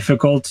is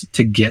difficult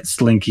to get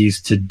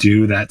Slinkies to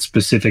do that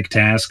specific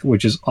task,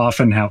 which is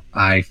often how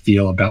I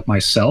feel about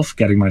myself,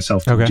 getting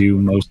myself to do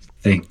most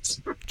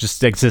things.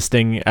 Just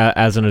existing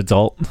as an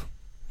adult?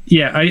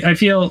 Yeah, I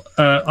feel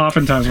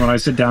oftentimes when I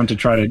sit down to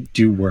try to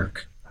do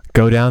work.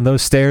 Go down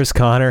those stairs,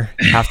 Connor.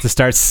 Have to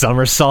start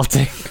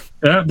somersaulting.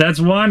 That's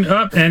one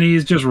up, and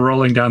he's just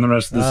rolling down the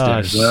rest of the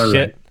stairs. All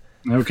shit. Right.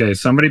 Okay,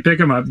 somebody pick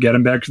him up, get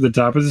him back to the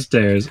top of the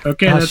stairs.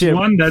 Okay, that's shit.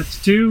 One,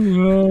 that's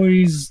two. Oh,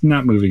 he's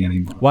not moving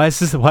anymore. Why is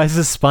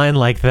his spine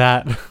like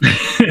that?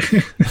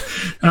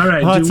 All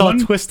right. Oh, it's all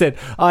twisted.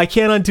 Oh, I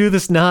can't undo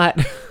this knot.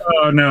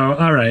 Oh, no.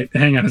 All right,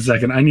 hang on a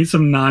second. I need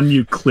some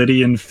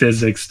non-Euclidean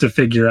physics to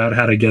figure out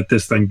how to get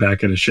this thing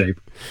back into shape.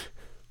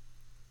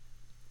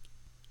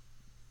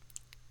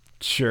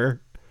 Sure.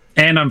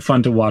 And I'm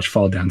fun to watch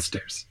fall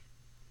downstairs.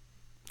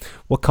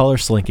 What color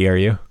Slinky are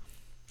you?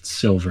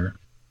 Silver.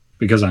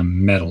 Because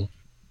I'm metal,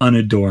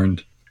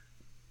 unadorned,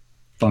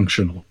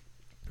 functional.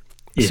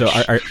 So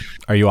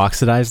are you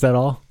oxidized at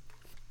all?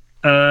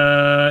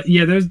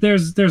 Yeah.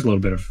 There's a little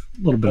bit of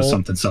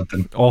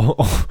something.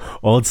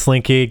 Old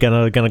Slinky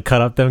gonna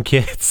cut up them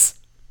kids.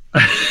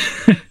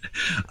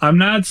 I'm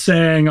not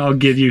saying I'll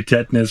give you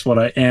tetanus. What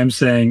I am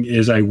saying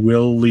is I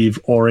will leave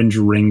orange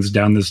rings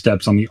down the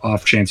steps on the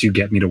off chance you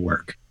get me to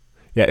work.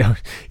 Yeah,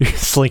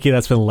 Slinky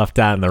that's been left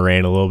out in the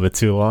rain a little bit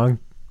too long.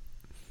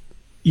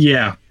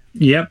 Yeah.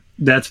 Yep,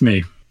 that's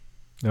me.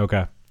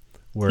 Okay.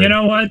 Word. You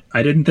know what?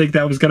 I didn't think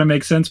that was going to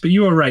make sense, but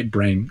you were right,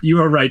 brain. You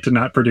were right to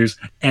not produce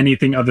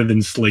anything other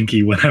than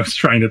Slinky when I was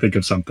trying to think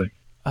of something.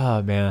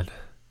 Oh, man.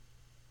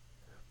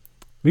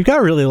 We've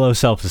got really low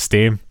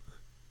self-esteem.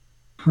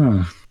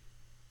 Huh.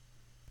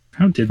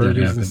 How did that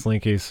happen? And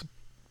Slinkies.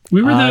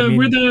 We're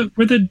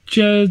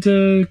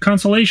the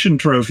consolation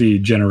trophy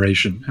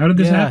generation. How did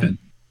this happen?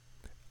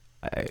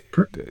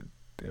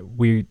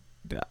 We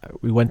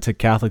went to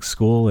Catholic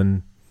school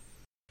and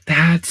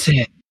that's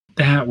it.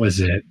 That was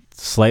it.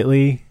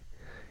 Slightly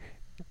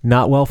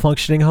not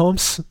well-functioning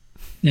homes.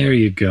 There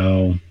you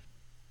go.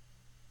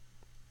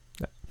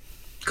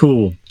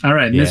 Cool. All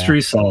right. Yeah.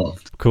 Mystery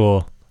solved.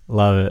 Cool.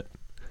 Love it.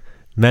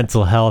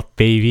 Mental health,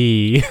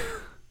 baby.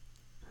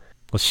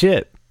 Well,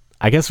 shit.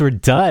 I guess we're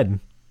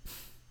done.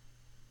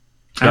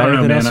 I don't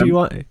know, man.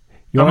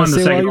 I'm on the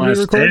second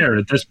last stair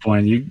at this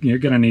point. You're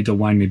going to need to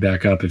wind me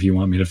back up if you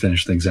want me to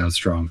finish things out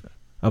strong.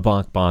 A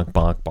bonk, bonk,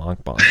 bonk,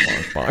 bonk, bonk,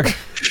 bonk, bonk.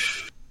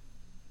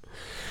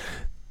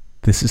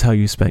 This is how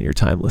you spent your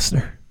time,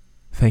 listener.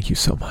 Thank you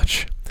so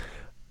much.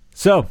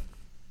 So,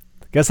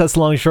 I guess that's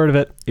the long and short of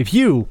it. If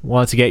you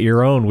want to get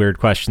your own weird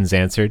questions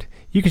answered,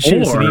 you can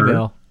shoot us an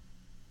email.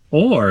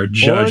 Or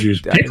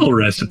JoJo's pickle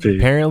recipe.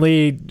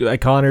 Apparently,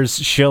 Connor's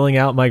shilling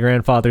out my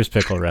grandfather's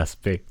pickle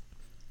recipe.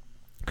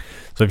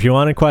 So if you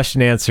want a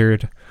question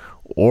answered,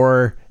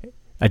 or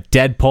a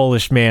dead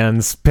Polish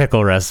man's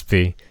pickle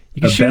recipe,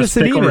 you can shoot us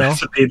an email.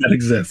 Recipe that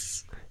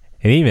exists.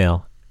 an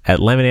email at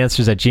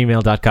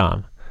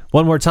lemonanswers@gmail.com.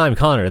 One more time,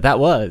 Connor, that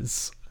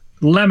was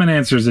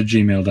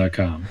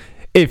lemonanswers@gmail.com.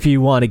 If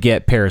you want to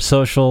get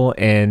parasocial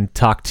and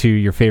talk to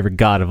your favorite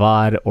god of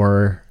odd,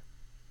 or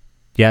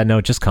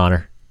just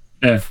Connor.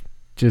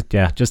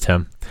 Just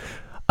him.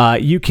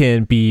 You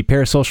can be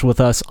parasocial with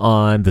us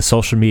on the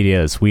social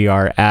medias. We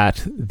are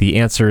at The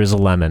Answer Is a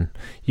Lemon.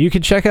 You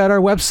can check out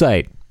our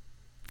website,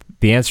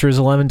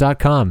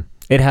 theanswerisalemon.com.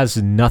 It has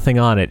nothing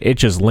on it. It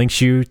just links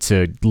you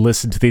to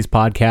listen to these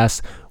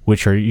podcasts,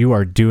 which you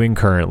are doing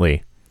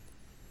currently.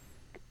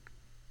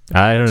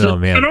 I don't know,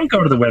 man. So don't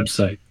go to the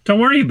website. Don't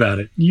worry about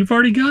it. You've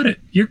already got it.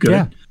 You're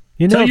good.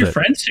 Yeah, Tell your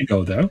friends to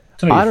go, though.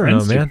 I don't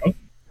know, man.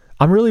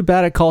 I'm really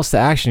bad at calls to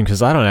action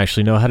because I don't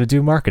actually know how to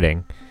do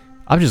marketing.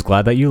 I'm just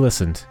glad that you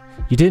listened.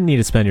 You didn't need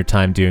to spend your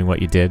time doing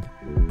what you did,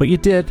 but you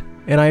did,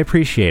 and I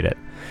appreciate it.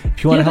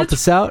 If you want to help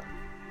us out,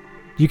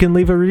 you can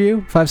leave a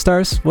review, 5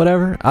 stars,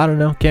 whatever. I don't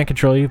know. Can't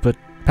control you, but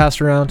pass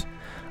it around.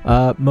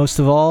 Most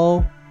of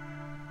all,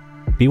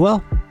 be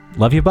well.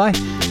 Love you. Bye.